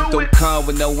smoke, don't come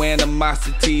with no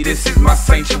animosity. This is my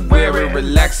sanctuary,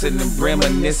 relaxing and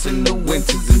reminiscing the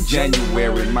winters in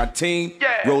January. My team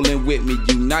rolling with me,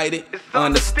 united,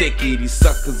 under sticky. These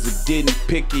suckers are getting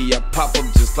picky. I pop up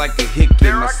just like a hickey.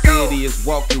 My city is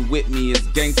walking with me, it's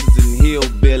gangsters and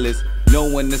hillbillies. No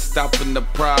one is stopping the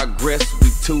progress, we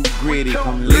too gritty.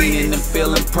 I'm leaning and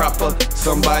feeling proper.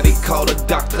 Somebody call a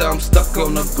doctor, I'm stuck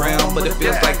on the ground, but it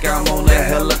feels like I'm on a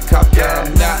helicopter.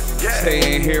 I'm not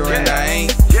staying here and I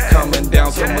ain't coming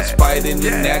down. So much fighting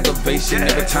and aggravation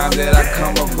every time that I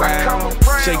come around.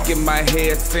 Shaking my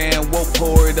head saying, whoa,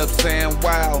 pour it up, saying,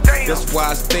 wow. That's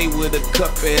why I stay with a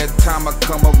cup every time I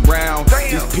come around.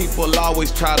 These people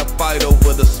always try to fight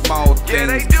over the small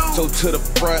things. So to the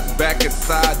front, back and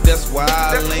side, that's why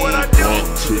I lean. Front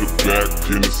to the back,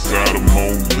 in the side, I'm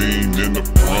on lean. In the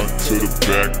front to the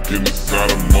back, in the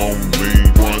side, I'm on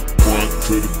lean. Front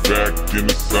to the back, in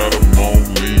the side, I'm on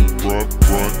lean. Front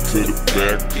to the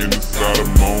back, in the side,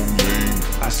 I'm on lean.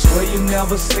 I swear you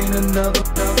never seen another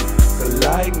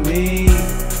like me.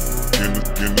 In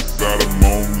the side, I'm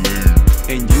on lean.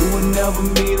 And you will never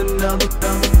meet another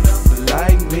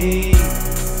like me.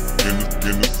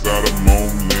 In the side, I'm on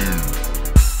lean.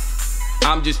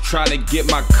 I'm just trying to get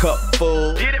my cup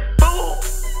full. Get it full.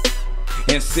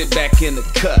 And sit back in the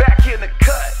cut. Back in the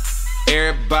cut.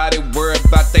 Everybody worry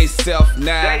about they self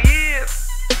now. They is.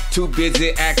 Too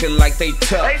busy acting like they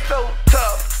tough. They so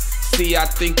tough. See, I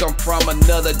think I'm from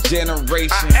another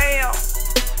generation. I am.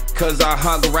 Cause I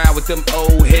hung around with them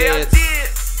old heads. Yeah, I did.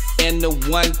 And the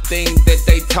one thing that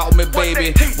they taught me,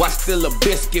 baby, why steal a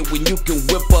biscuit when you can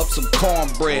whip up some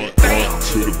cornbread? Front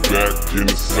to the back, in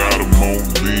the side, I'm on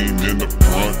lean. In the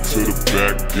front to the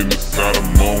back, in the side,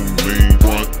 I'm on lean.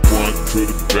 Front to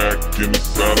the back, in the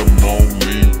side, I'm on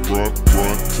lean. Front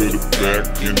to the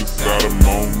back, in the side, I'm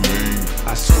on lean.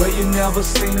 I swear you never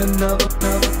seen another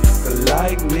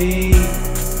like me.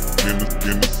 In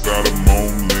the side, I'm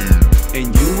on lean. And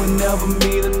you will never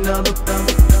meet another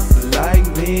like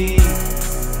me.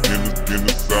 In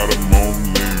the side, I'm on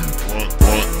lean.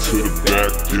 Front to the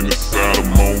back, in the side,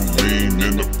 I'm on lean.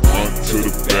 In the front to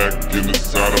the back, in the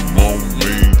side, I'm on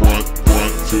lean. Front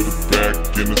to the back,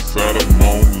 in the side, I'm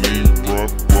on lean.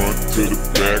 Front to the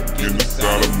back, in the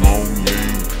side, I'm on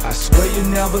lean. I swear you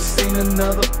never seen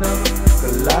another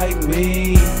like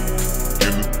me.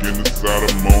 In the side,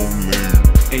 I'm on lean.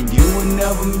 And you will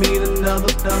never meet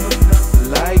another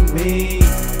like me.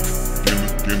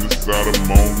 In the side,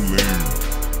 I'm on lean.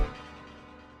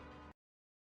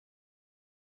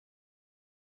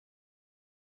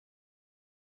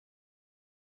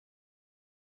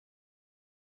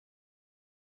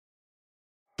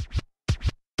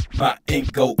 My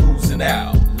ink go oozing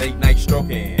out, late night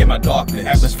stroking in my darkness.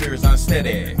 Atmosphere is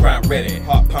unsteady, grind ready,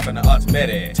 heart pumping the odds med.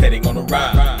 Heading on the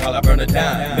rhyme while I burn it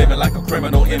down. Living like a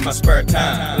criminal in my spare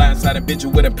time. Blindside a bitch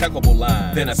with impeccable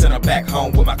line. Then I send her back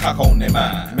home with my cock on their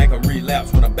mind. Make them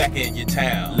relapse when I'm back in your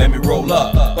town. Let me roll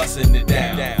up, busting it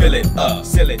down. Fill it up,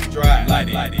 seal it dry. Light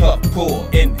it, puff, pull,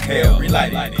 inhale,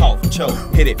 relight it. Cough,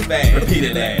 choke, hit it fast,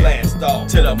 repeatedly. Blast off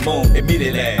to the moon,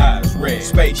 immediately. Eyes red,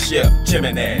 spaceship,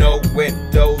 chimney. No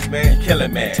windows, man,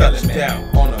 killing me.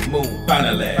 Touchdown on the moon,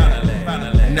 finally.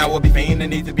 Now I be fiending,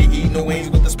 need to be eating the wings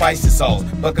with the spicy sauce.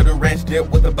 Bucket of ranch dip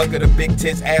with a bucket of big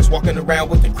tits, ass walking around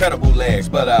with incredible legs.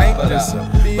 But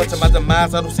to my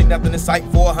demise, I don't see nothing in sight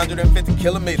for 150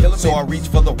 kilometers. So I reach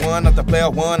for the one, not the player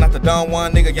one, not the Don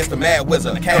one, nigga, yes the mad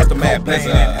wizard. Cast the mad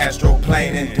blizzard, astro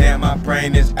plane, and damn my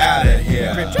brain is out of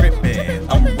here. Tripping,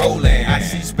 I'm rolling, I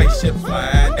see spaceships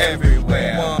flying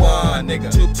everywhere. One nigga,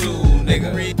 two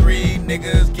nigga, three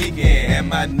niggas geeking, and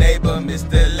my neighbor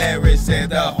Mr. Larry said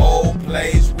the whole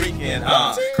place reeking.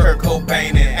 Kurt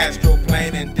Cobain and astro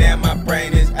plane, and damn my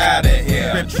brain is out of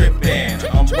here. Tripping,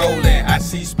 I'm rolling, I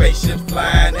see spaceships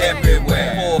flying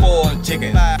everywhere. Four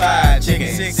chickens, five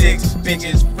chickens, six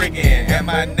bitches freaking, and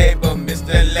my neighbor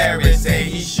Mr. Larry say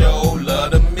he sure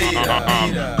love the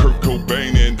meter. Kurt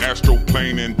Cobain and astro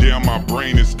plane, and damn my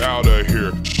brain is out of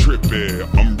here. Tripping,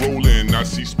 I'm rolling, I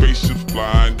see spaceships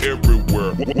flying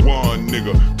everywhere. One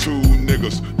nigga, two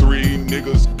niggas, three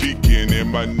niggas geeking, and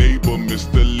my neighbor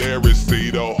Mr. Larry say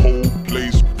the whole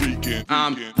place freaking.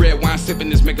 Red wine sipping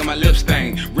this making my lips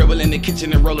stain. Rebel in the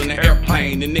kitchen and rolling the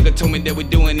airplane. The nigga told me that we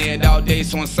doing it all day,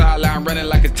 so on sideline running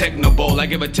like a techno bowl. I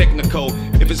give a technical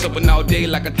if it's open all day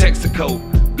like a Texaco.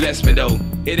 Bless me though,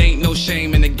 it ain't no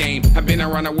shame in the game. I've been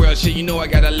around the world, shit, you know I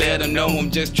gotta let them know.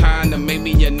 I'm just trying to make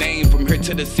me a name from here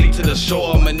to the sea to the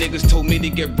shore. My niggas told me to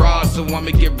get raw, so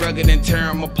I'ma get rugged and tear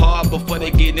them apart before they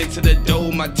get into the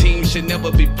dough. My team should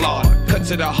never be flawed. Cut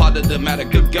to the heart of the matter,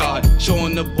 good God.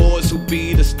 Showing the boys who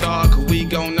be the star, cause we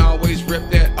gon' always rip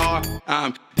that R.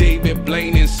 I'm David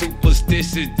Blaine and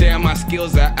superstitious, damn my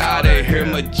skills are out of here.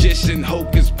 Magician,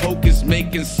 hocus pocus,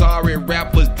 making sorry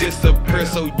rappers disappear.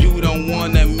 So you don't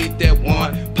wanna meet that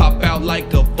one, pop out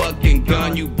like a fucking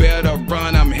gun. You better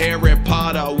run, I'm Harry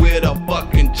Potter with a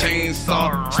fucking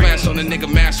chainsaw. Smash on the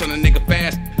nigga, mash on the nigga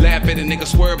fast. Laugh at a nigga,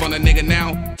 swerve on a nigga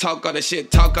now. Talk all the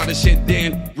shit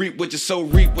then. Reap what you sow,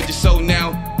 reap what you sow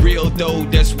now. Real though,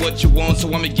 that's what you want,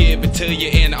 so I'ma give it to you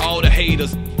and all the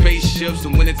haters. Spaceship spaceships,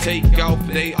 and when they take off,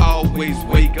 they always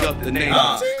wake up the name.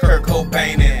 Kurt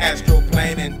Cobain and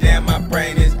astroplaning, damn, my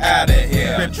brain is out of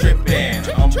here. Tripping,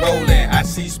 I'm rolling, I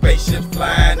see spaceships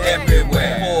flying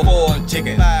everywhere. 4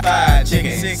 chickens, 5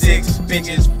 chickens, 6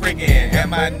 bitches freaking, and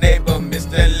my neighbor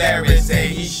Mr. Larry say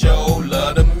he sure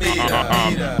love the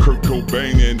meter. Kurt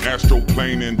Cobain and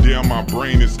astroplaning, damn, my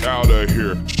brain is out of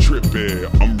here. Tripping,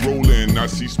 I'm rolling, I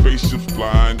see spaceships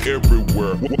flying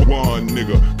everywhere. 1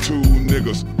 nigga, 2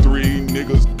 niggas, 3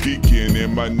 niggas geeking,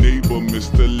 and my neighbor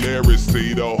Mr. Larry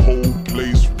say the whole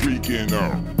place freaking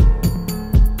out.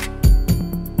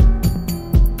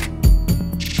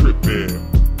 Tripping.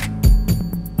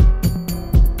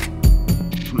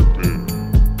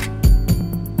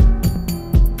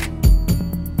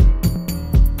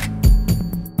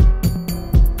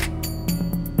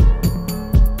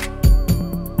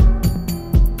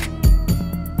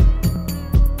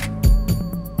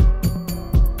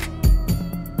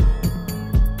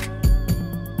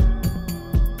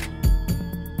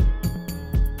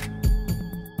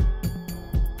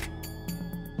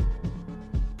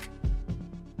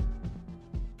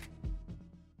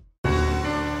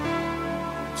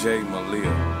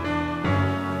 JAYMALIA.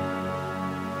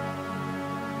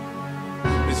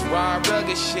 This raw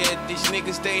rugged shit, these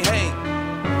niggas they hate.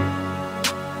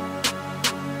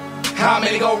 How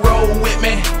many gon' roll with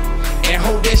me and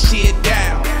hold that shit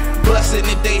down? Bustin'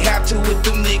 if they have to if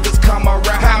them niggas come around.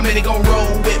 How many gon'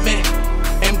 roll with me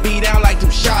and be down like them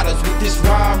shotters with this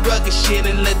raw rugged shit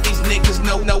and let these niggas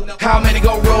know? How many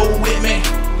gon' roll with me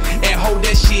and hold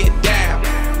that shit down?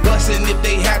 Bustin' if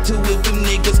they have to if them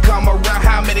niggas come around.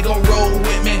 How many gon' roll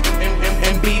with me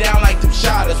and be down like them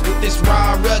shotters with this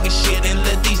raw rugged shit and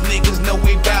let these niggas know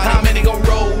we bout it? How many gon'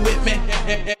 roll with me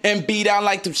and be down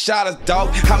like them shotters, dog?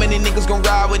 How many niggas gon'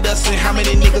 ride with us and how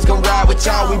many niggas gon' ride with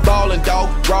y'all? We ballin', dog,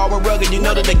 raw and rugged, you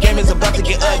know that the game is about to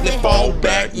get ugly. Fall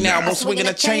back now, I'm swinging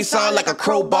a chainsaw like a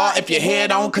crowbar. If your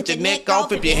head on, cut your neck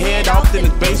off. If your head off, then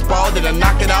it's baseball. Then I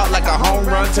knock it out like a home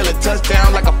run till it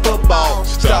touchdown like a football.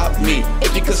 Stop me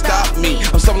if you could stop me.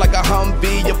 I'm something like a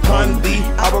Humvee, a Pundee.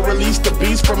 I will release the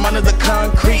beast from under the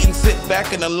concrete and sit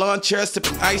back in the lawn chair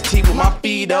sipping iced tea with my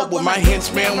feet up, with my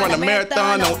henchmen run a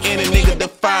marathon on any nigga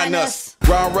define us.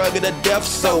 Raw rugged to death,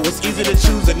 so it's easy to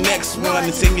choose the next one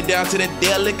and send you down to the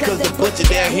deli, cause the butcher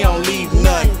there, he don't leave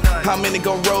none. How many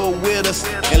gon' roll with us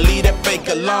and leave that fake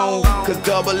alone? Cause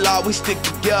double R, we stick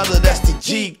together, that's the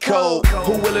G code.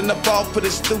 Who willing to fall for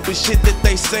this stupid shit that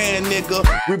they saying, nigga?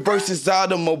 Reverse his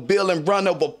automobile and run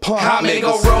over punk. How many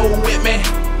gon' roll with me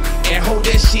and hold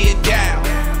that shit down?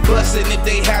 Bustin' if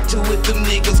they have to if them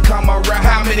niggas come around.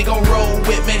 How many gon' roll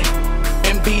with me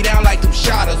and be down like them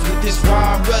shotters with this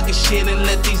raw rugged shit and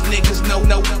let these niggas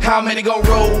know? How many gon'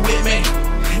 roll with me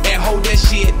and hold that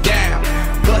shit down?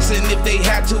 Bustin' if they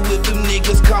have to if them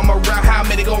niggas come around. How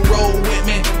many gon' roll with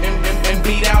me and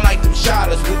be down like them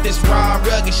shotters with this raw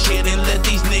rugged shit and let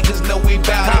these niggas know we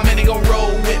bout it? How many gon'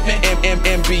 roll with me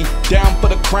and be down for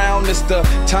the crown? It's the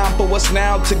time for us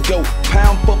now to go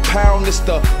pound for pound. It's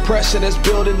the pressure that's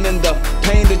building and the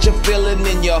pain that you're feeling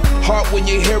in your heart when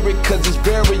you hear it, cause it's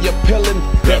very appealing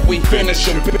that we finish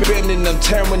them, bending them,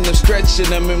 tearing them, stretching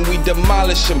them, and we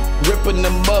demolish them, ripping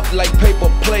them up like paper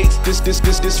plates.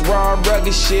 This raw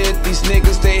rugged shit, these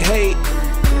niggas they hate.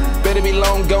 Better be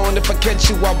long gone, if I catch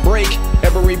you I'll break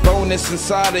every bone that's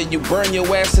inside of you, burn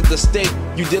your ass at the stake.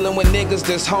 You dealing with niggas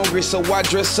that's hungry, so why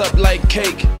dress up like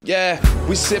cake? Yeah,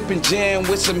 we sippin' gin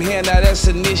with some hair, now that's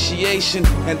initiation.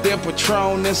 And then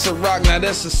Patron and Ciroc, now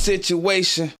that's a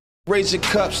situation. Raise your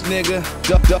cups, nigga,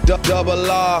 double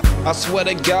R. I swear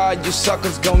to God, you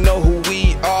suckers gon' know who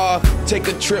we are. Take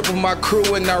a trip with my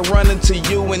crew and I run into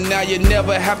you, and now you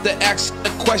never have to ask the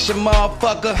question,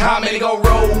 motherfucker. How many gon'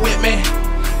 roll with me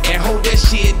and hold that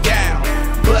shit down?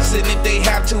 Bustin' if they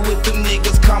have to if them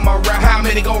niggas come around. How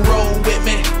many gon' roll with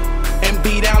me and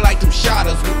be down like them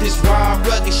shotters with this raw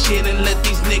rugged shit and let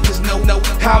these niggas know?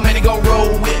 How many gon'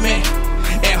 roll with me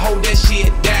and hold that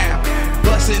shit down?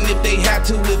 Bustin' if they have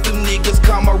to if them niggas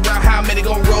come around. How many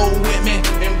gon' roll with me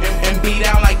and be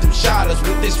down like them shotters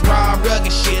with this raw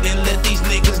rugged shit and let these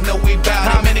niggas know we bout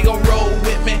it? How many gon' roll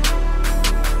with me?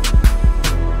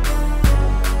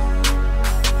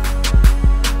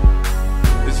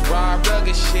 This raw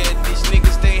rugged shit, these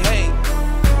niggas they hate.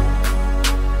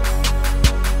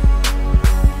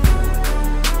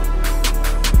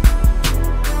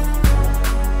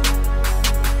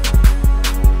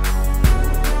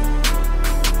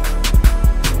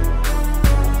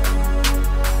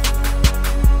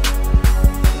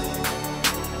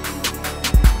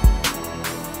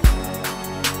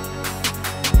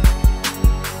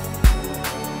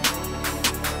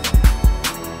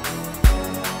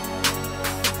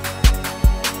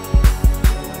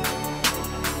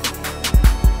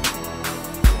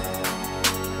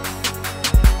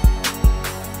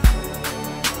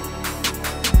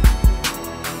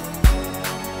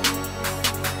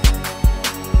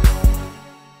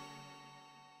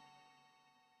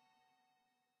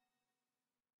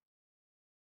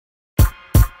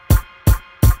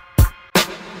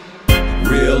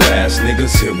 ass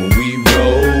niggas here when we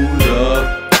roll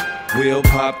up. We'll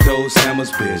pop those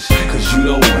hammers, bitch, cause you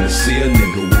don't wanna see a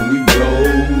nigga when we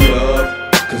roll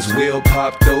up. Cause we'll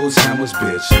pop those hammers,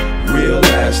 bitch. Real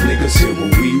ass niggas here when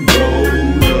we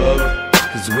roll up.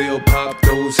 Cause we'll pop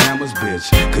those hammers, bitch,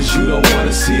 cause you don't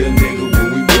wanna see a nigga when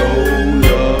we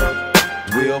roll up.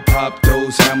 We'll pop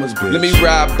those hammers, bitch. Let me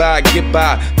ride by, get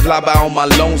by, fly by on my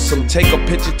lonesome. Take a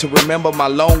picture to remember my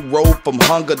long road from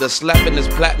hunger to slapping this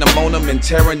platinum on them and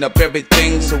tearing up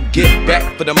everything. So get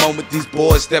back for the moment these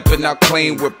boys stepping out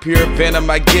clean. With pure venom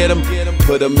I get them,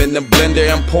 put them in the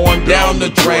blender and pour them down the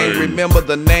drain. Remember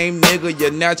the name, nigga,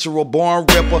 your natural born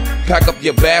ripper. Pack up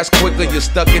your bags quicker, you're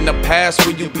stuck in the past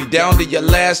where you be down to your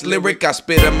last lyric. I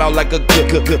spit them out like a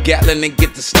good Gatlin and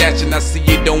get the snatching. I see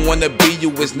you don't wanna be you,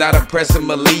 it's not impressive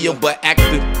Malia, but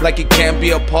acting like it can't be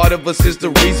a part of us is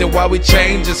the reason why we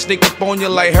change and sneak up on you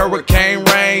like hurricane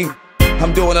rain.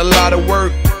 I'm doing a lot of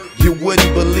work, you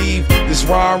wouldn't believe this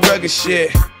raw and rugged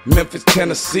shit. Memphis,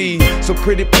 Tennessee. So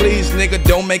pretty please, nigga,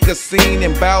 don't make a scene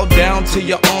and bow down to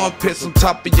your armpits on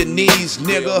top of your knees,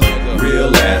 nigga.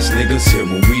 Real ass niggas here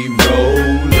when we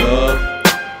roll up.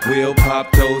 We'll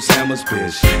pop those hammers,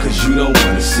 bitch, cause you don't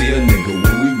wanna see a nigga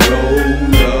when we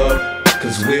roll up.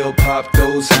 Cause we'll pop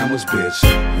those hammers, bitch.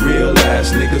 Real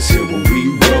ass niggas here when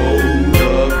we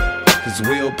roll up. Cause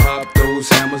we'll pop those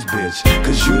hammers, bitch,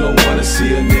 cause you don't wanna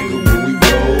see a nigga when we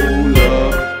roll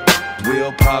up.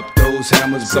 We'll pop those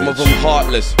hammers, bitch. Some of them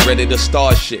heartless, ready to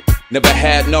start shit. Never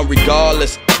had none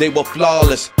regardless, they were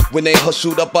flawless. When they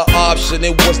hustled up an option,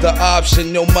 it was the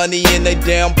option. No money in their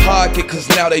damn pocket, cause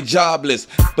now they jobless.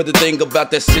 But the thing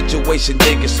about that situation,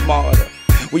 they get smarter.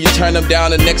 When you turn them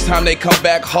down, the next time they come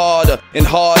back harder and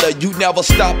harder. You never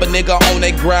stop a nigga on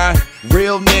they grind.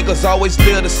 Real niggas always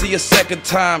live to see a second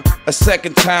time. A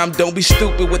second time, don't be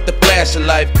stupid with the flash of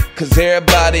life. Cause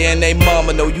everybody and they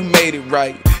mama know you made it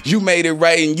right. You made it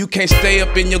right and you can't stay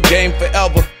up in your game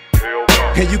forever.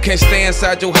 And you can't stay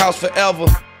inside your house forever.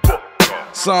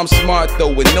 So I'm smart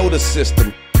though and know the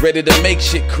system. Ready to make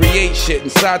shit, create shit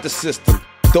inside the system.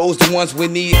 Those the ones we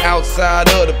need outside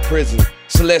of the prison.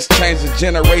 So let's change the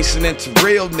generation into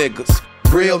real niggas.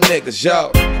 Real niggas,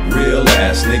 y'all. Real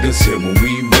ass niggas here when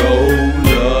we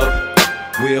roll up.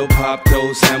 We'll pop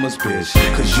those hammers, bitch,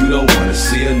 cause you don't wanna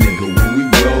see a nigga when we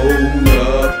roll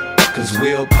up. Cause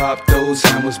we'll pop those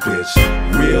hammers, bitch.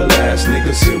 Real ass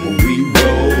niggas here when we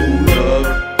roll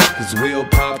up. Cause we'll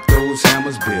pop those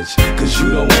hammers, bitch, cause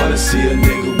you don't wanna see a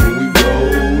nigga when we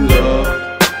roll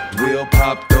up. We'll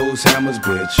pop those hammers,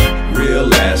 bitch.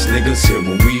 Real ass niggas here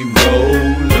when we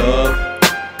roll up.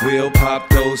 We'll pop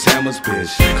those hammers,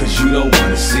 bitch, cause you don't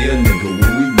wanna see a nigga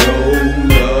when we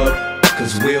roll up.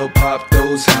 Cause we'll pop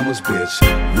those hammers, bitch.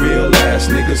 Real ass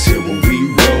niggas here when we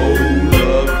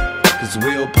roll up. Cause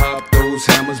we'll pop those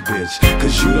hammers, bitch,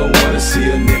 cause you don't wanna see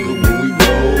a nigga when we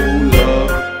roll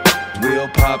up. We'll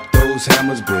pop those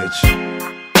hammers, bitch.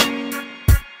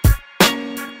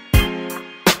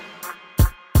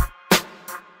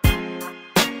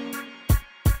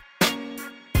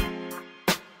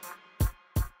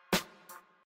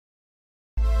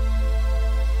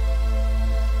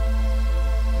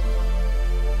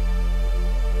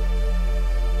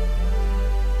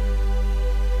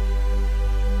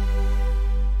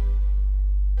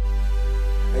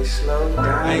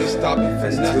 I ain't stopping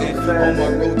for nothing. On my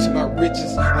road to my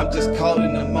riches, I'm just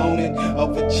calling the moment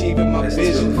of achieving my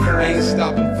vision. I ain't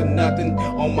stopping for nothing.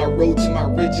 On my road to my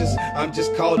riches, I'm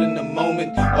just calling the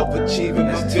moment of achieving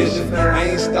my vision. I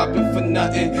ain't stopping for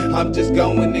nothing. I'm just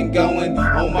going and going.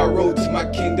 On my road to my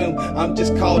kingdom, I'm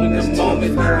just calling the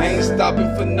moment. I ain't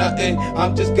stopping for nothing.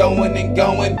 I'm just going and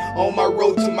going. On my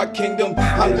road to my kingdom,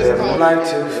 I'm just calling.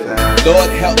 Lord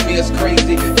help me, it's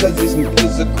crazy, cause these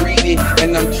niggas are greedy.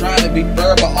 And I'm trying to be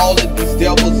fair, but all of these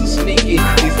devils are sneaky.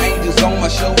 These angels on my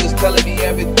shoulders telling me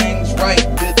everything's right.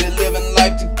 They're living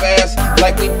life too fast,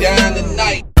 like we dying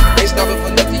tonight. Ain't stopping for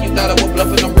nothing, you thought I was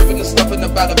bluffing. I'm ripping and stuffing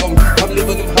about them. I'm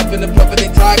living them, huffing and puffing. They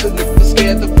tired cause niggas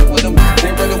scared to fuck with them.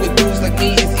 They running with dudes like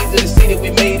me, it's easy to see that we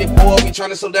made it, boy. We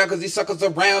trying to slow down cause these suckers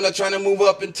around are trying to move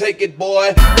up and take it, boy.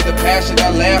 With a passion,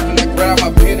 I laugh and I grab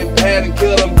my pen and pad and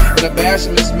kill them. With a bash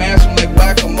them and smash them like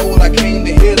whack-a-mole, I came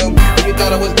to hit them. And you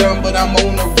thought I was dumb, but I'm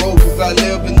on the road cause I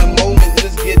live in the moment.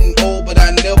 It's getting old, but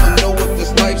I never know if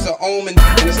this life's an omen.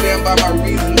 And I stand by my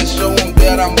reason to show them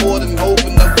that I'm more than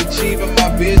hoping of achieving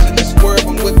my vision. And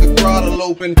swerving with the throttle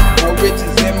open. My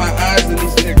riches in my eyes and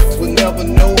these niggas will never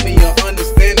know me or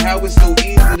understand how it's so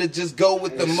easy to just go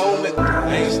with the moment.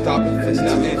 I ain't stopping for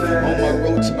nothing. On my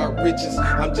road to my riches.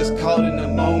 I'm just caught in the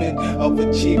moment of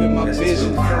achieving my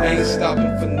vision. I ain't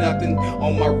stopping for nothing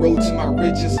on my road to my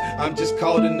riches. I'm just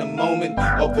caught in the moment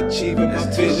of achieving my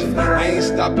vision. I ain't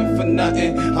stopping for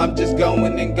nothing. I'm just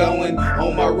going and going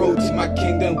on my road to my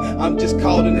kingdom. I'm just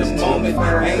caught in the moment.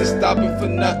 I ain't stopping for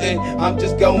nothing. I'm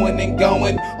just going and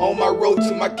going on my road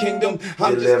to my kingdom.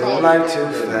 I'm just living life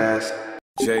too fast.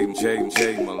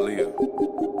 JAYMALIA.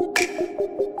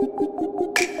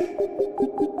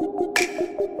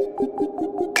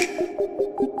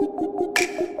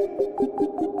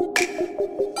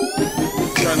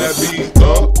 Turn that beat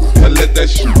up and let that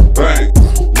shit bang.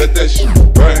 Let that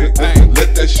shit bang.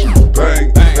 Let that shit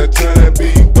bang. Turn that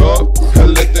beat up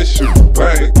and let that shit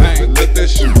bang. Let that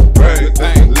shit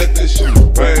bang. Let that shit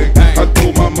bang. I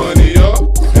throw my money up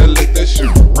and let that shit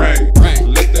ring.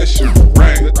 Let that shit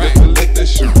ring. Let that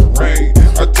shit ring.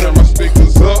 I turn my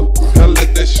speakers up and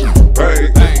let that shit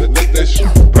bang. Let that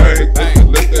shit bang.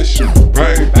 Let that shit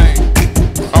bang.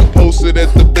 I'm posted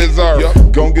at the bazaar.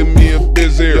 Gon' give me a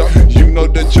biz here. You know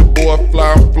that your boy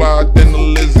fly than the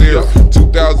Liz here.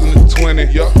 2020,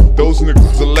 those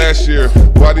niggas are last year.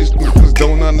 Why these niggas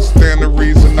don't understand the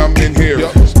reason I'm in here?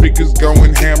 Speakers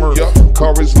going hammer,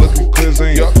 car is looking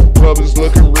cleansing, club is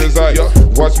looking rizzy.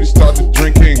 Watch me start the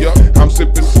drinking. I'm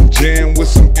sipping some gin with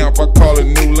some amp, I call it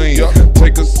new lean.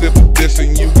 Take a sip of this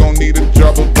and you gon' need a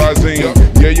drop of Visine.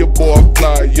 Yeah, your boy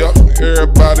fly,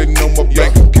 everybody know my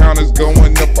bank account is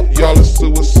going up. Y'all are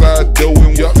suicide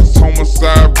doing this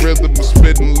homicide rhythm and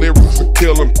spitting lyrics to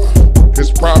kill him.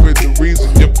 It's probably the reason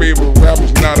your favorite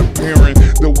rapper's not appearing.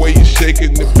 The way you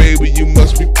shaking it, baby, you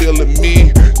must be feeling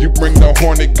me. You bring the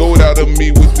horny goat out of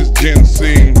me with this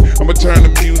ginseng. I'ma turn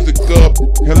the music up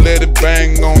and let it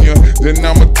bang on you. Then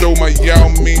I'ma throw my Yao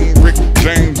Ming Rick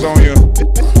James on you.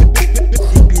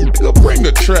 Bring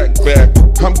the track back.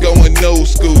 I'm going old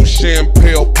school,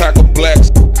 champagne, pack of blacks.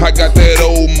 I got that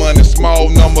old money, small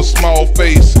number, small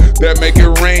face. That make it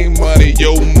rain money,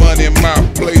 yo money in my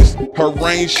place. Her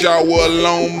rain shower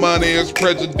alone money is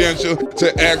presidential.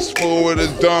 To ask for it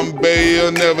is dumb,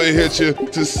 babe, never hit you.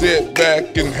 To sit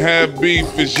back and have beef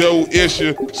is your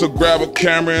issue. So grab a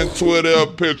camera and Twitter a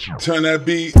picture. Turn that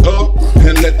beat up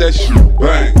and let that shit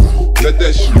bang. Let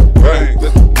that shit bang.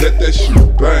 Let that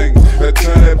shit bang.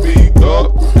 Turn that beat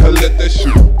up and let that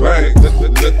shit bang.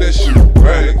 Let that shit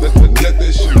bang. Let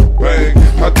that shit bang.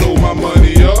 I throw my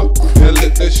money up and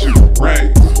let that shit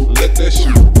ring. Let that shit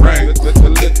ring.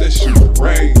 Let that shit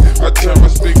ring. I turn my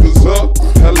speakers up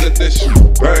and let that shit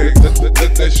bang.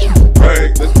 Let that shit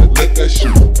bang. Let that shit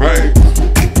bang.